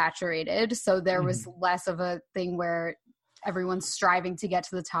oversaturated. So there was less of a thing where everyone's striving to get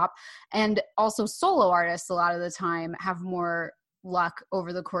to the top. And also solo artists a lot of the time have more luck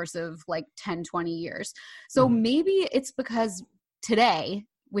over the course of like 10, 20 years. So maybe it's because today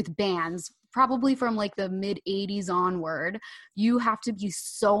with bands, probably from like the mid 80s onward, you have to be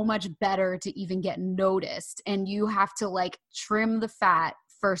so much better to even get noticed, and you have to like trim the fat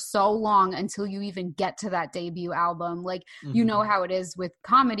for so long until you even get to that debut album. Like, you know how it is with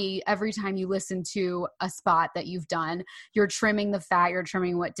comedy. Every time you listen to a spot that you've done, you're trimming the fat, you're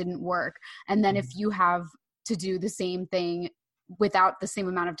trimming what didn't work. And then if you have to do the same thing without the same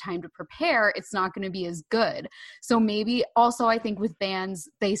amount of time to prepare, it's not going to be as good. So maybe also I think with bands,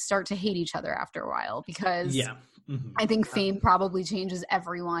 they start to hate each other after a while because I think fame probably changes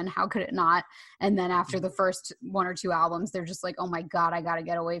everyone. How could it not? And then after the first one or two albums, they're just like, oh my God, I got to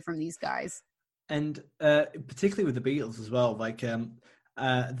get away from these guys. And particularly with the Beatles as well, like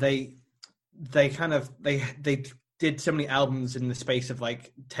they did so many albums in the space of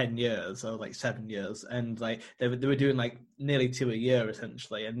like 10 years or like 7 years, and like they were doing like nearly 2 a year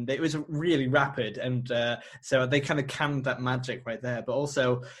essentially, and it was really rapid, and so they kind of canned that magic right there. But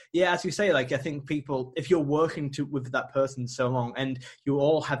also, yeah, as you say, like I think people, if you're working with that person so long and you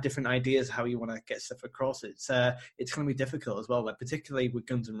all have different ideas how you want to get stuff across, it's going to be difficult as well, like particularly with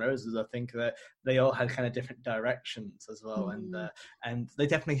Guns N' Roses. I think that they all had kind of different directions as well, and they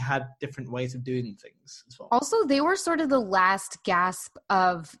definitely had different ways of doing things as well. Also, they were sort of the last gasp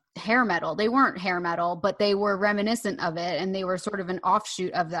of hair metal. They weren't hair metal, but they were reminiscent of it, and they were sort of an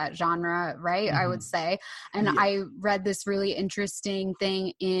offshoot of that genre, right? I would say. And I read this really interesting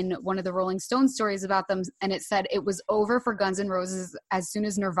thing in one of the Rolling Stones stories about them, and it said it was over for Guns N' Roses as soon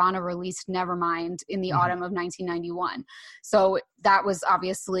as Nirvana released Nevermind in the autumn of 1991. So that was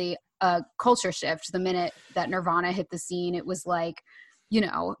obviously a culture shift. The minute that Nirvana hit the scene, it was like, you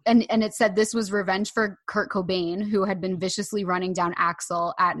know, and it said this was revenge for Kurt Cobain, who had been viciously running down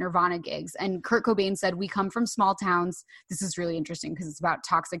Axl at Nirvana gigs. And Kurt Cobain said, "We come from small towns." This is really interesting because it's about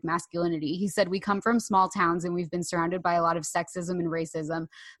toxic masculinity. He said, "We come from small towns and we've been surrounded by a lot of sexism and racism,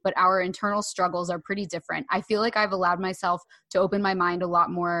 but our internal struggles are pretty different. I feel like I've allowed myself to open my mind to a lot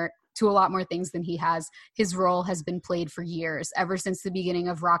more things than he has. His role has been played for years. Ever since the beginning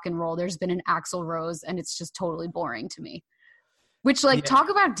of rock and roll, there's been an Axl Rose, and it's just totally boring to me." Which, like, talk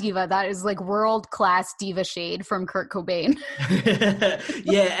about diva. That is, like, world-class diva shade from Kurt Cobain.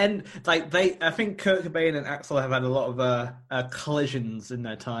 Yeah, and, like, I think Kurt Cobain and Axl have had a lot of collisions in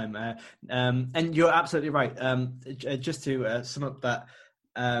their time. And you're absolutely right. Just to sum up that,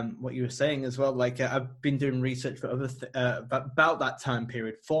 what you were saying as well, like, I've been doing research for about that time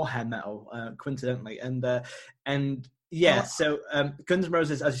period for hair metal, coincidentally. And yeah, so Guns N'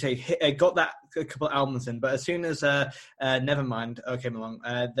 Roses, as you say, got that a couple of albums in, but as soon as Nevermind came along,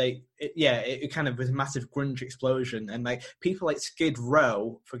 it kind of was a massive grunge explosion, and like people like Skid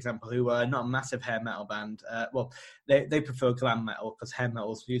Row, for example, who are not a massive hair metal band, they prefer glam metal because hair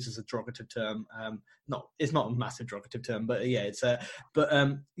metal is used as a derogative term. It's not a massive derogative term, but yeah,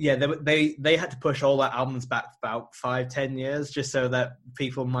 they had to push all their albums back about 5-10 years just so that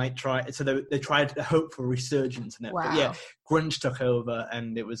people might try. So they tried to hope for a resurgence in it. Wow. But yeah, grunge took over,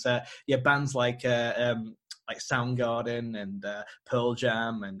 and it was bands like Soundgarden and Pearl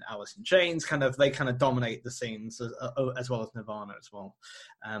Jam and Alice in Chains they dominate the scenes as well as Nirvana as well.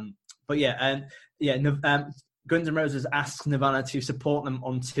 Guns N' Roses asked Nirvana to support them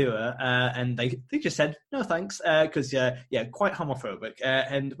on tour, and they just said no thanks because quite homophobic,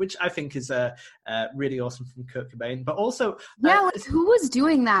 and which I think is really awesome from Kurt Cobain. But also, who was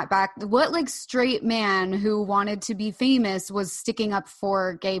doing that back? What like straight man who wanted to be famous was sticking up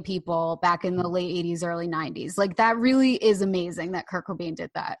for gay people back in the late 80s, early 90s? Like that really is amazing that Kurt Cobain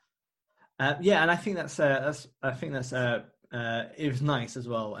did that. And I think that's it was nice as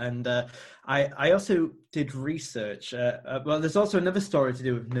well. And I also did research. There's also another story to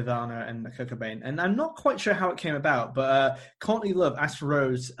do with Nirvana and Kurt Cobain, and I'm not quite sure how it came about, but Courtney Love asked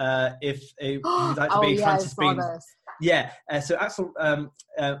Rose if he'd like to be Frances Bean's. Yeah, so Axl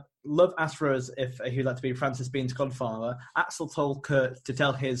Love asked Rose if he'd like to be Frances Bean's godfather. Axl told Kurt to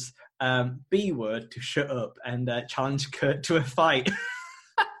tell his B word to shut up and challenged Kurt to a fight.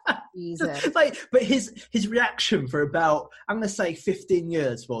 Jesus. But his reaction for about, I'm going to say 15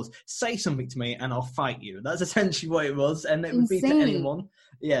 years was, say something to me and I'll fight you. That's essentially what it was. And it would be to anyone.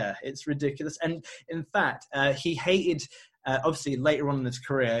 Yeah, it's ridiculous. And in fact, he hated, obviously later on in his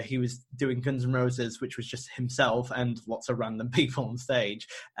career, he was doing Guns N' Roses, which was just himself and lots of random people on stage.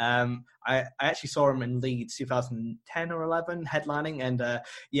 I actually saw him in Leeds 2010 or 11 headlining,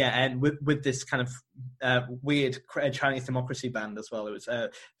 and with this kind of weird Chinese democracy band as well. It was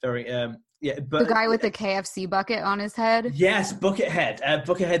very but the guy with the KFC bucket on his head. Yes, Buckethead.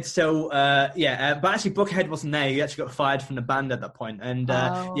 Buckethead. So but actually Buckethead wasn't there. He actually got fired from the band at that point. And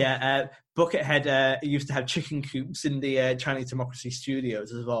Buckethead used to have chicken coops in the Chinese Democracy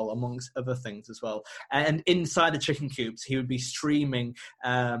Studios as well, amongst other things as well. And inside the chicken coops, he would be streaming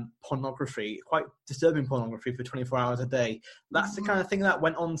pornography, quite disturbing pornography, for 24 hours a day. That's the kind of thing that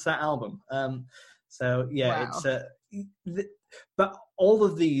went on to that album. It's but all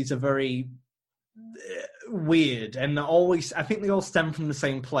of these are very weird, and I think they all stem from the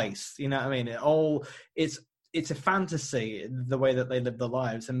same place. You know what I mean? It's a fantasy, the way that they live their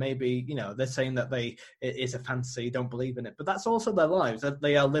lives, and maybe, you know, they're saying that it's a fantasy, don't believe in it, but that's also their lives. That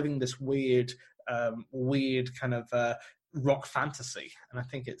they are living this weird kind of rock fantasy, and I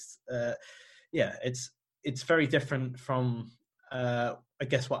think it's very different from I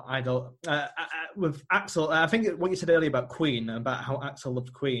guess what idol with Axl. I think what you said earlier about Queen, about how Axl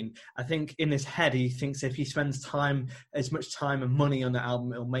loved Queen. I think in his head he thinks if he spends as much time and money on the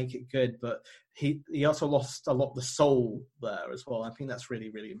album, it'll make it good. But he also lost a lot of the soul there as well. I think that's really,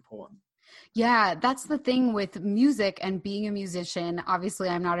 really important. Yeah, that's the thing with music and being a musician. Obviously,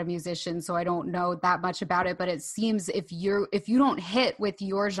 I'm not a musician, so I don't know that much about it, but it seems if you don't hit with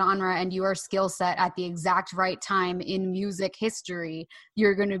your genre and your skill set at the exact right time in music history,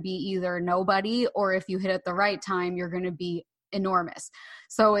 you're going to be either nobody, or if you hit at the right time, you're going to be enormous.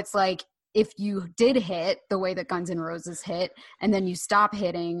 So it's like, if you did hit the way that Guns N' Roses hit and then you stop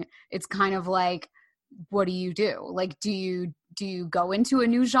hitting, it's kind of like, what do you do? Like, do you go into a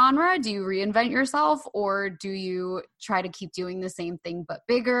new genre? Do you reinvent yourself, or do you try to keep doing the same thing but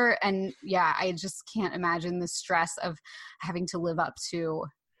bigger? And yeah, I just can't imagine the stress of having to live up to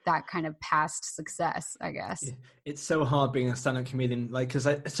that kind of past success, I guess. Yeah. It's so hard being a stand-up comedian, like, because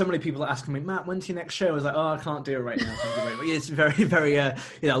so many people are asking me, Matt, when's your next show? I was like, I can't do it right now. But it's very, very, a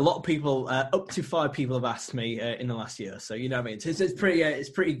lot of people, up to 5 people have asked me in the last year. So, you know what I mean?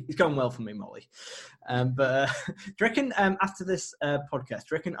 It's going well for me, Molly. But do you reckon after this podcast, do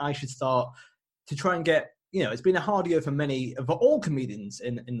you reckon I should start to try and get, it's been a hard year for all comedians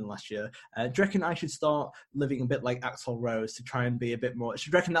in the last year. Do you reckon I should start living a bit like Axl Rose to try and be a bit more? Do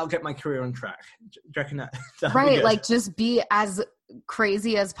you reckon that'll get my career on track? Do you reckon that? Right, like just be as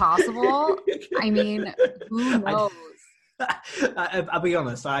crazy as possible. I mean, who knows? I'll be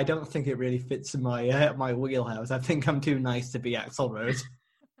honest, I don't think it really fits in my wheelhouse. I think I'm too nice to be Axl Rose.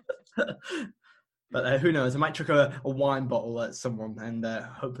 But who knows? I might chuck a wine bottle at someone and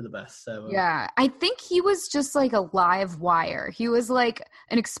hope for the best. So yeah, I think he was just like a live wire. He was like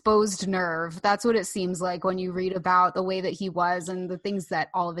an exposed nerve. That's what it seems like when you read about the way that he was and the things that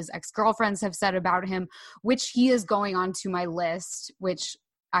all of his ex-girlfriends have said about him, which he is going on to my list, which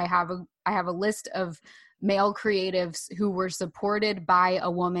I have a list of male creatives who were supported by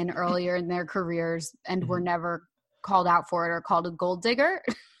a woman earlier in their careers and were never called out for it or called a gold digger.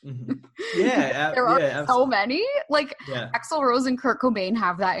 Mm-hmm. Yeah, there are so many. Like Axl Rose and Kurt Cobain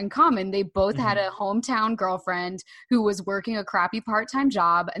have that in common. They both had a hometown girlfriend who was working a crappy part-time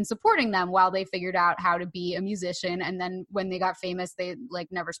job and supporting them while they figured out how to be a musician. And then when they got famous, they like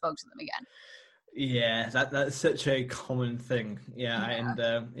never spoke to them again. Yeah, that's such a common thing. Yeah. And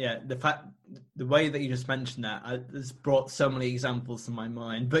the way that you just mentioned that has brought so many examples to my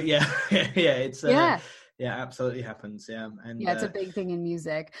mind. But it's yeah, absolutely happens. Yeah, and it's a big thing in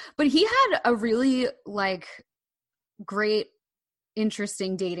music. But he had a really great,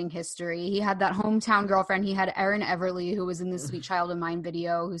 interesting dating history. He had that hometown girlfriend. He had Erin Everly, who was in the Sweet Child of Mine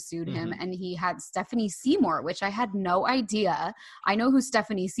video, who sued him, and he had Stephanie Seymour, which I had no idea. I know who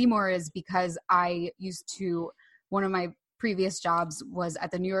Stephanie Seymour is because one of my previous jobs was at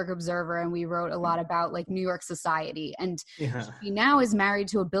the New York Observer, and we wrote a lot about like New York society. And she now is married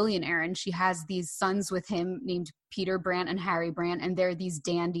to a billionaire, and she has these sons with him named Peter Brandt and Harry Brandt, and they're these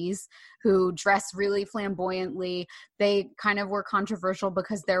dandies who dress really flamboyantly. They kind of were controversial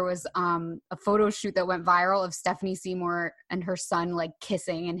because there was a photo shoot that went viral of Stephanie Seymour and her son like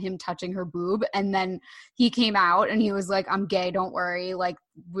kissing and him touching her boob, and then he came out and he was like, I'm gay, don't worry, like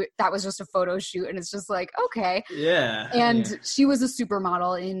that was just a photo shoot. And it's just like, okay. And she was a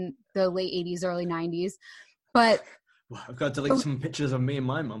supermodel in the late 80s, early 90s. But I've got to delete some pictures of me and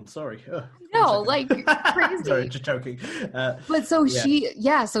my mom. Sorry. No, like crazy. Sorry, just joking. But so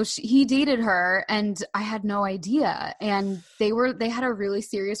he dated her, and I had no idea. And they had a really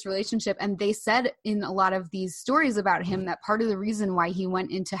serious relationship. And they said in a lot of these stories about him that part of the reason why he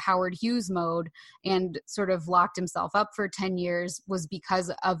went into Howard Hughes mode and sort of locked himself up for 10 years was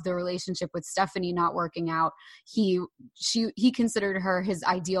because of the relationship with Stephanie not working out. He considered her his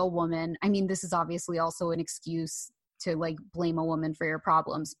ideal woman. I mean, this is obviously also an excuse to like blame a woman for your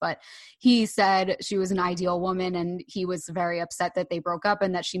problems, but he said she was an ideal woman, and he was very upset that they broke up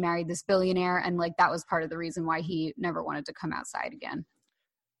and that she married this billionaire, and like that was part of the reason why he never wanted to come outside again.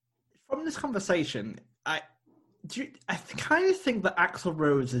 From this conversation, I kind of think that Axl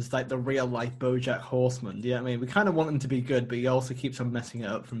Rose is like the real life BoJack Horseman. Do you know what I mean? We kind of want him to be good, but he also keeps on messing it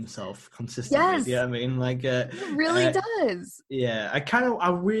up for himself consistently. Yes. Do you know what I mean? Like, it really does. Yeah, I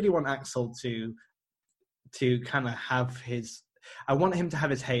really want Axl to kind of have I want him to have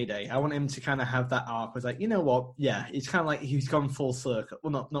his heyday. I want him to kind of have that arc where it's like, you know what? Yeah, it's kind of like he's gone full circle.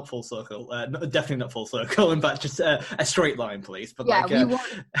 Well, not full circle. Definitely not full circle. In fact, just a straight line, please. But yeah, we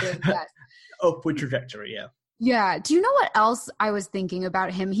want yes. upward trajectory, yeah. Yeah. Do you know what else I was thinking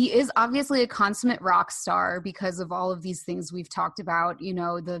about him? He is obviously a consummate rock star because of all of these things we've talked about, you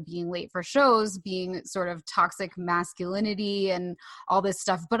know, the being late for shows, being sort of toxic masculinity and all this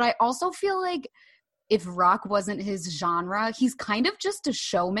stuff. But I also feel like if rock wasn't his genre, he's kind of just a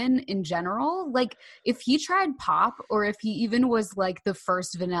showman in general. Like if he tried pop or if he even was like the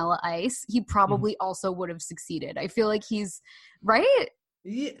first Vanilla Ice, he probably also would have succeeded. I feel like he's right.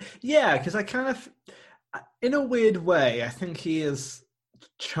 Yeah, because I kind of, in a weird way, I think he is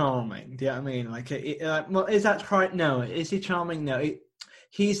charming. Do you know what I mean? Like, well, is that right? No. Is he charming? No.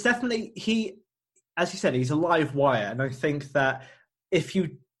 He's definitely, as you said, he's a live wire. And I think that if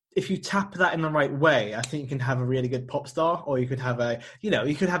you tap that in the right way, I think you can have a really good pop star, or you could have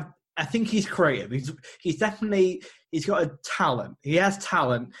I think he's creative. He's definitely, he's got a talent. He has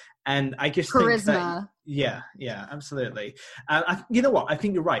talent. And I just think that, yeah, absolutely. You know what? I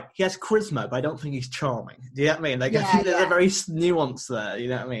think you're right. He has charisma, but I don't think he's charming. Do you know what I mean? Like, I think there's a very nuance there. You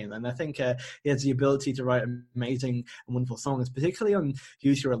know what I mean? And I think he has the ability to write amazing and wonderful songs, particularly on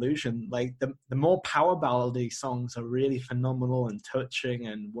Use Your Illusion. Like the more power ballady songs are really phenomenal and touching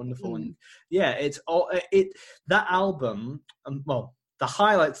and wonderful. And yeah, it's all that album. Well, the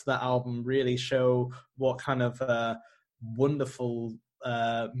highlights of that album really show what kind of wonderful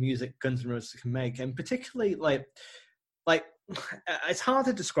music Guns N' Roses can make, and particularly like it's hard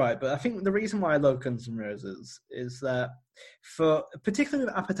to describe, but I think the reason why I love Guns N' Roses is that for particularly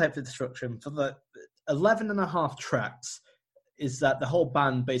with Appetite for Destruction, for the 11 and a half tracks, is that the whole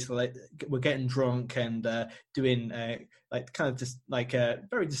band basically like, were getting drunk and doing like kind of just like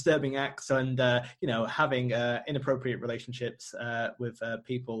very disturbing acts and you know, having inappropriate relationships with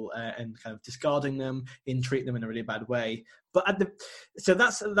people and kind of discarding them and treating them in a really bad way. But so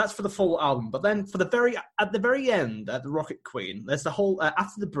that's for the full album. But then at the very end, at the Rocket Queen, there's the whole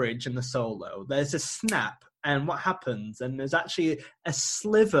after the bridge and the solo, there's a snap. And what happens, and there's actually a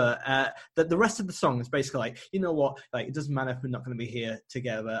sliver that the rest of the song is basically like, you know what, like it doesn't matter if we're not going to be here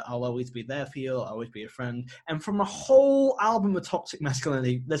together, I'll always be there for you, I'll always be a friend. And from a whole album of toxic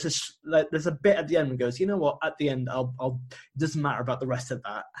masculinity, there's a bit at the end that goes, you know what, at the end, it doesn't matter about the rest of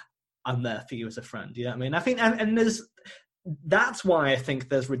that, I'm there for you as a friend. You know what I mean? I think, and that's why I think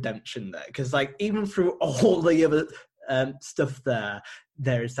there's redemption there, because like even through all the other stuff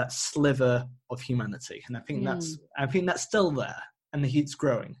there is that sliver of humanity, and I think that's still there, and the heat's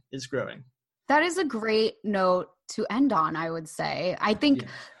growing. It's growing. That is a great note to end on, I would say. I think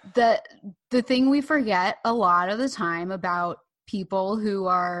that the thing we forget a lot of the time about people who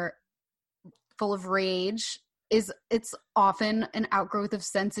are full of rage is it's often an outgrowth of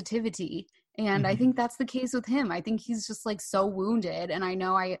sensitivity. And I think that's the case with him. I think he's just like so wounded. And I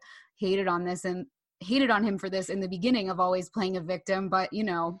know I hated on him for this in the beginning of always playing a victim, but you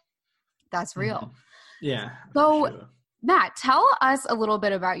know, that's real. Yeah. So sure. Matt, tell us a little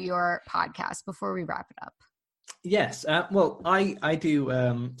bit about your podcast before we wrap it up. Yes. Well, I do,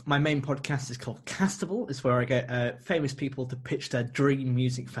 my main podcast is called Castable. It's where I get famous people to pitch their dream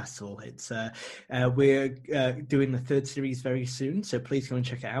music festival. It's we're doing the third series very soon, so please go and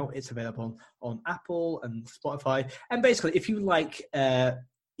check it out. It's available on Apple and Spotify. And basically, if you like a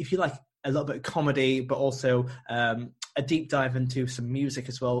little bit of comedy, but also a deep dive into some music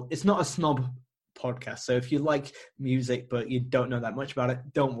as well, it's not a snob podcast. So if you like music but you don't know that much about it,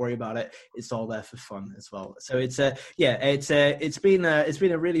 don't worry about it. It's all there for fun as well. So it's been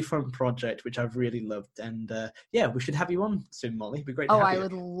a really fun project which I've really loved, and we should have you on soon, Molly. It'd be great to have you. I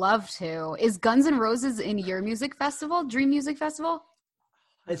would love to. Is Guns N' Roses in your music festival, Dream Music Festival?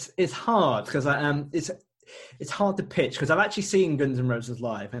 It's hard because it's hard to pitch because I've actually seen Guns N' Roses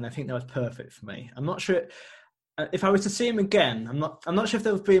live, and I think that was perfect for me. I'm not sure if I was to see him again. I'm not sure if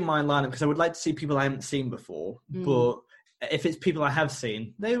they would be in my lineup because I would like to see people I haven't seen before. But if it's people I have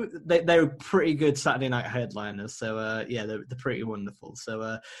seen, they were pretty good Saturday night headliners. So they're pretty wonderful.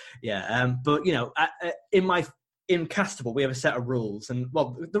 So but you know, in Castable, we have a set of rules, and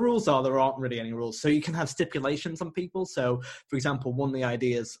well, the rules are there aren't really any rules, so you can have stipulations on people. So, for example, one of the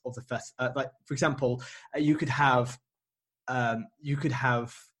ideas of the fest, you could have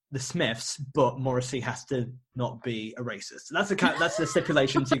the Smiths, but Morrissey has to not be a racist. That's the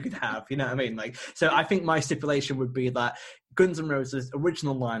stipulations you could have. You know what I mean? Like, so I think my stipulation would be that Guns N' Roses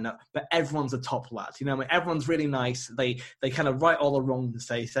original lineup, but everyone's a top lad. You know what I mean? Everyone's really nice. They kind of right all the wrongs.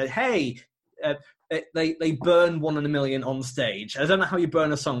 They say, hey. They burn 1 in a million on stage. I don't know how you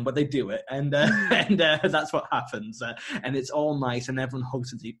burn a song, but they do it, and that's what happens. And it's all nice, and everyone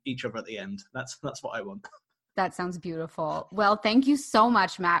hugs each other at the end. That's what I want. That sounds beautiful. Well, thank you so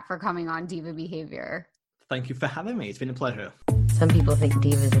much, Matt, for coming on Diva Behavior. Thank you for having me. It's been a pleasure. Some people think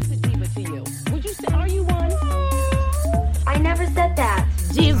divas Who's a diva to you? Would you say, are you one? never said that.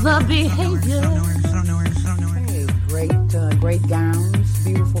 Diva behavior. Hey, great gowns,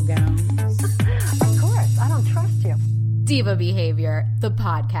 beautiful gowns. Of course, I don't trust you. Diva Behavior, the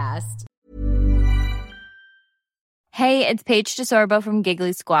podcast. Hey, it's Paige DeSorbo from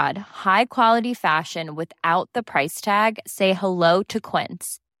Giggly Squad. High quality fashion without the price tag. Say hello to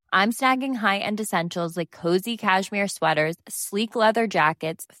Quince. I'm snagging high-end essentials like cozy cashmere sweaters, sleek leather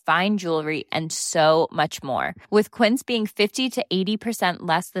jackets, fine jewelry, and so much more. With Quince being 50 to 80%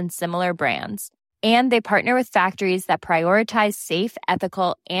 less than similar brands. And they partner with factories that prioritize safe,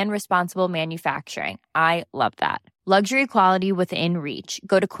 ethical, and responsible manufacturing. I love that. Luxury quality within reach.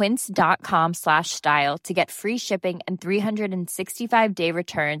 Go to quince.com/style to get free shipping and 365-day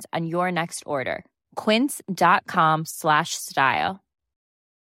returns on your next order. Quince.com/style.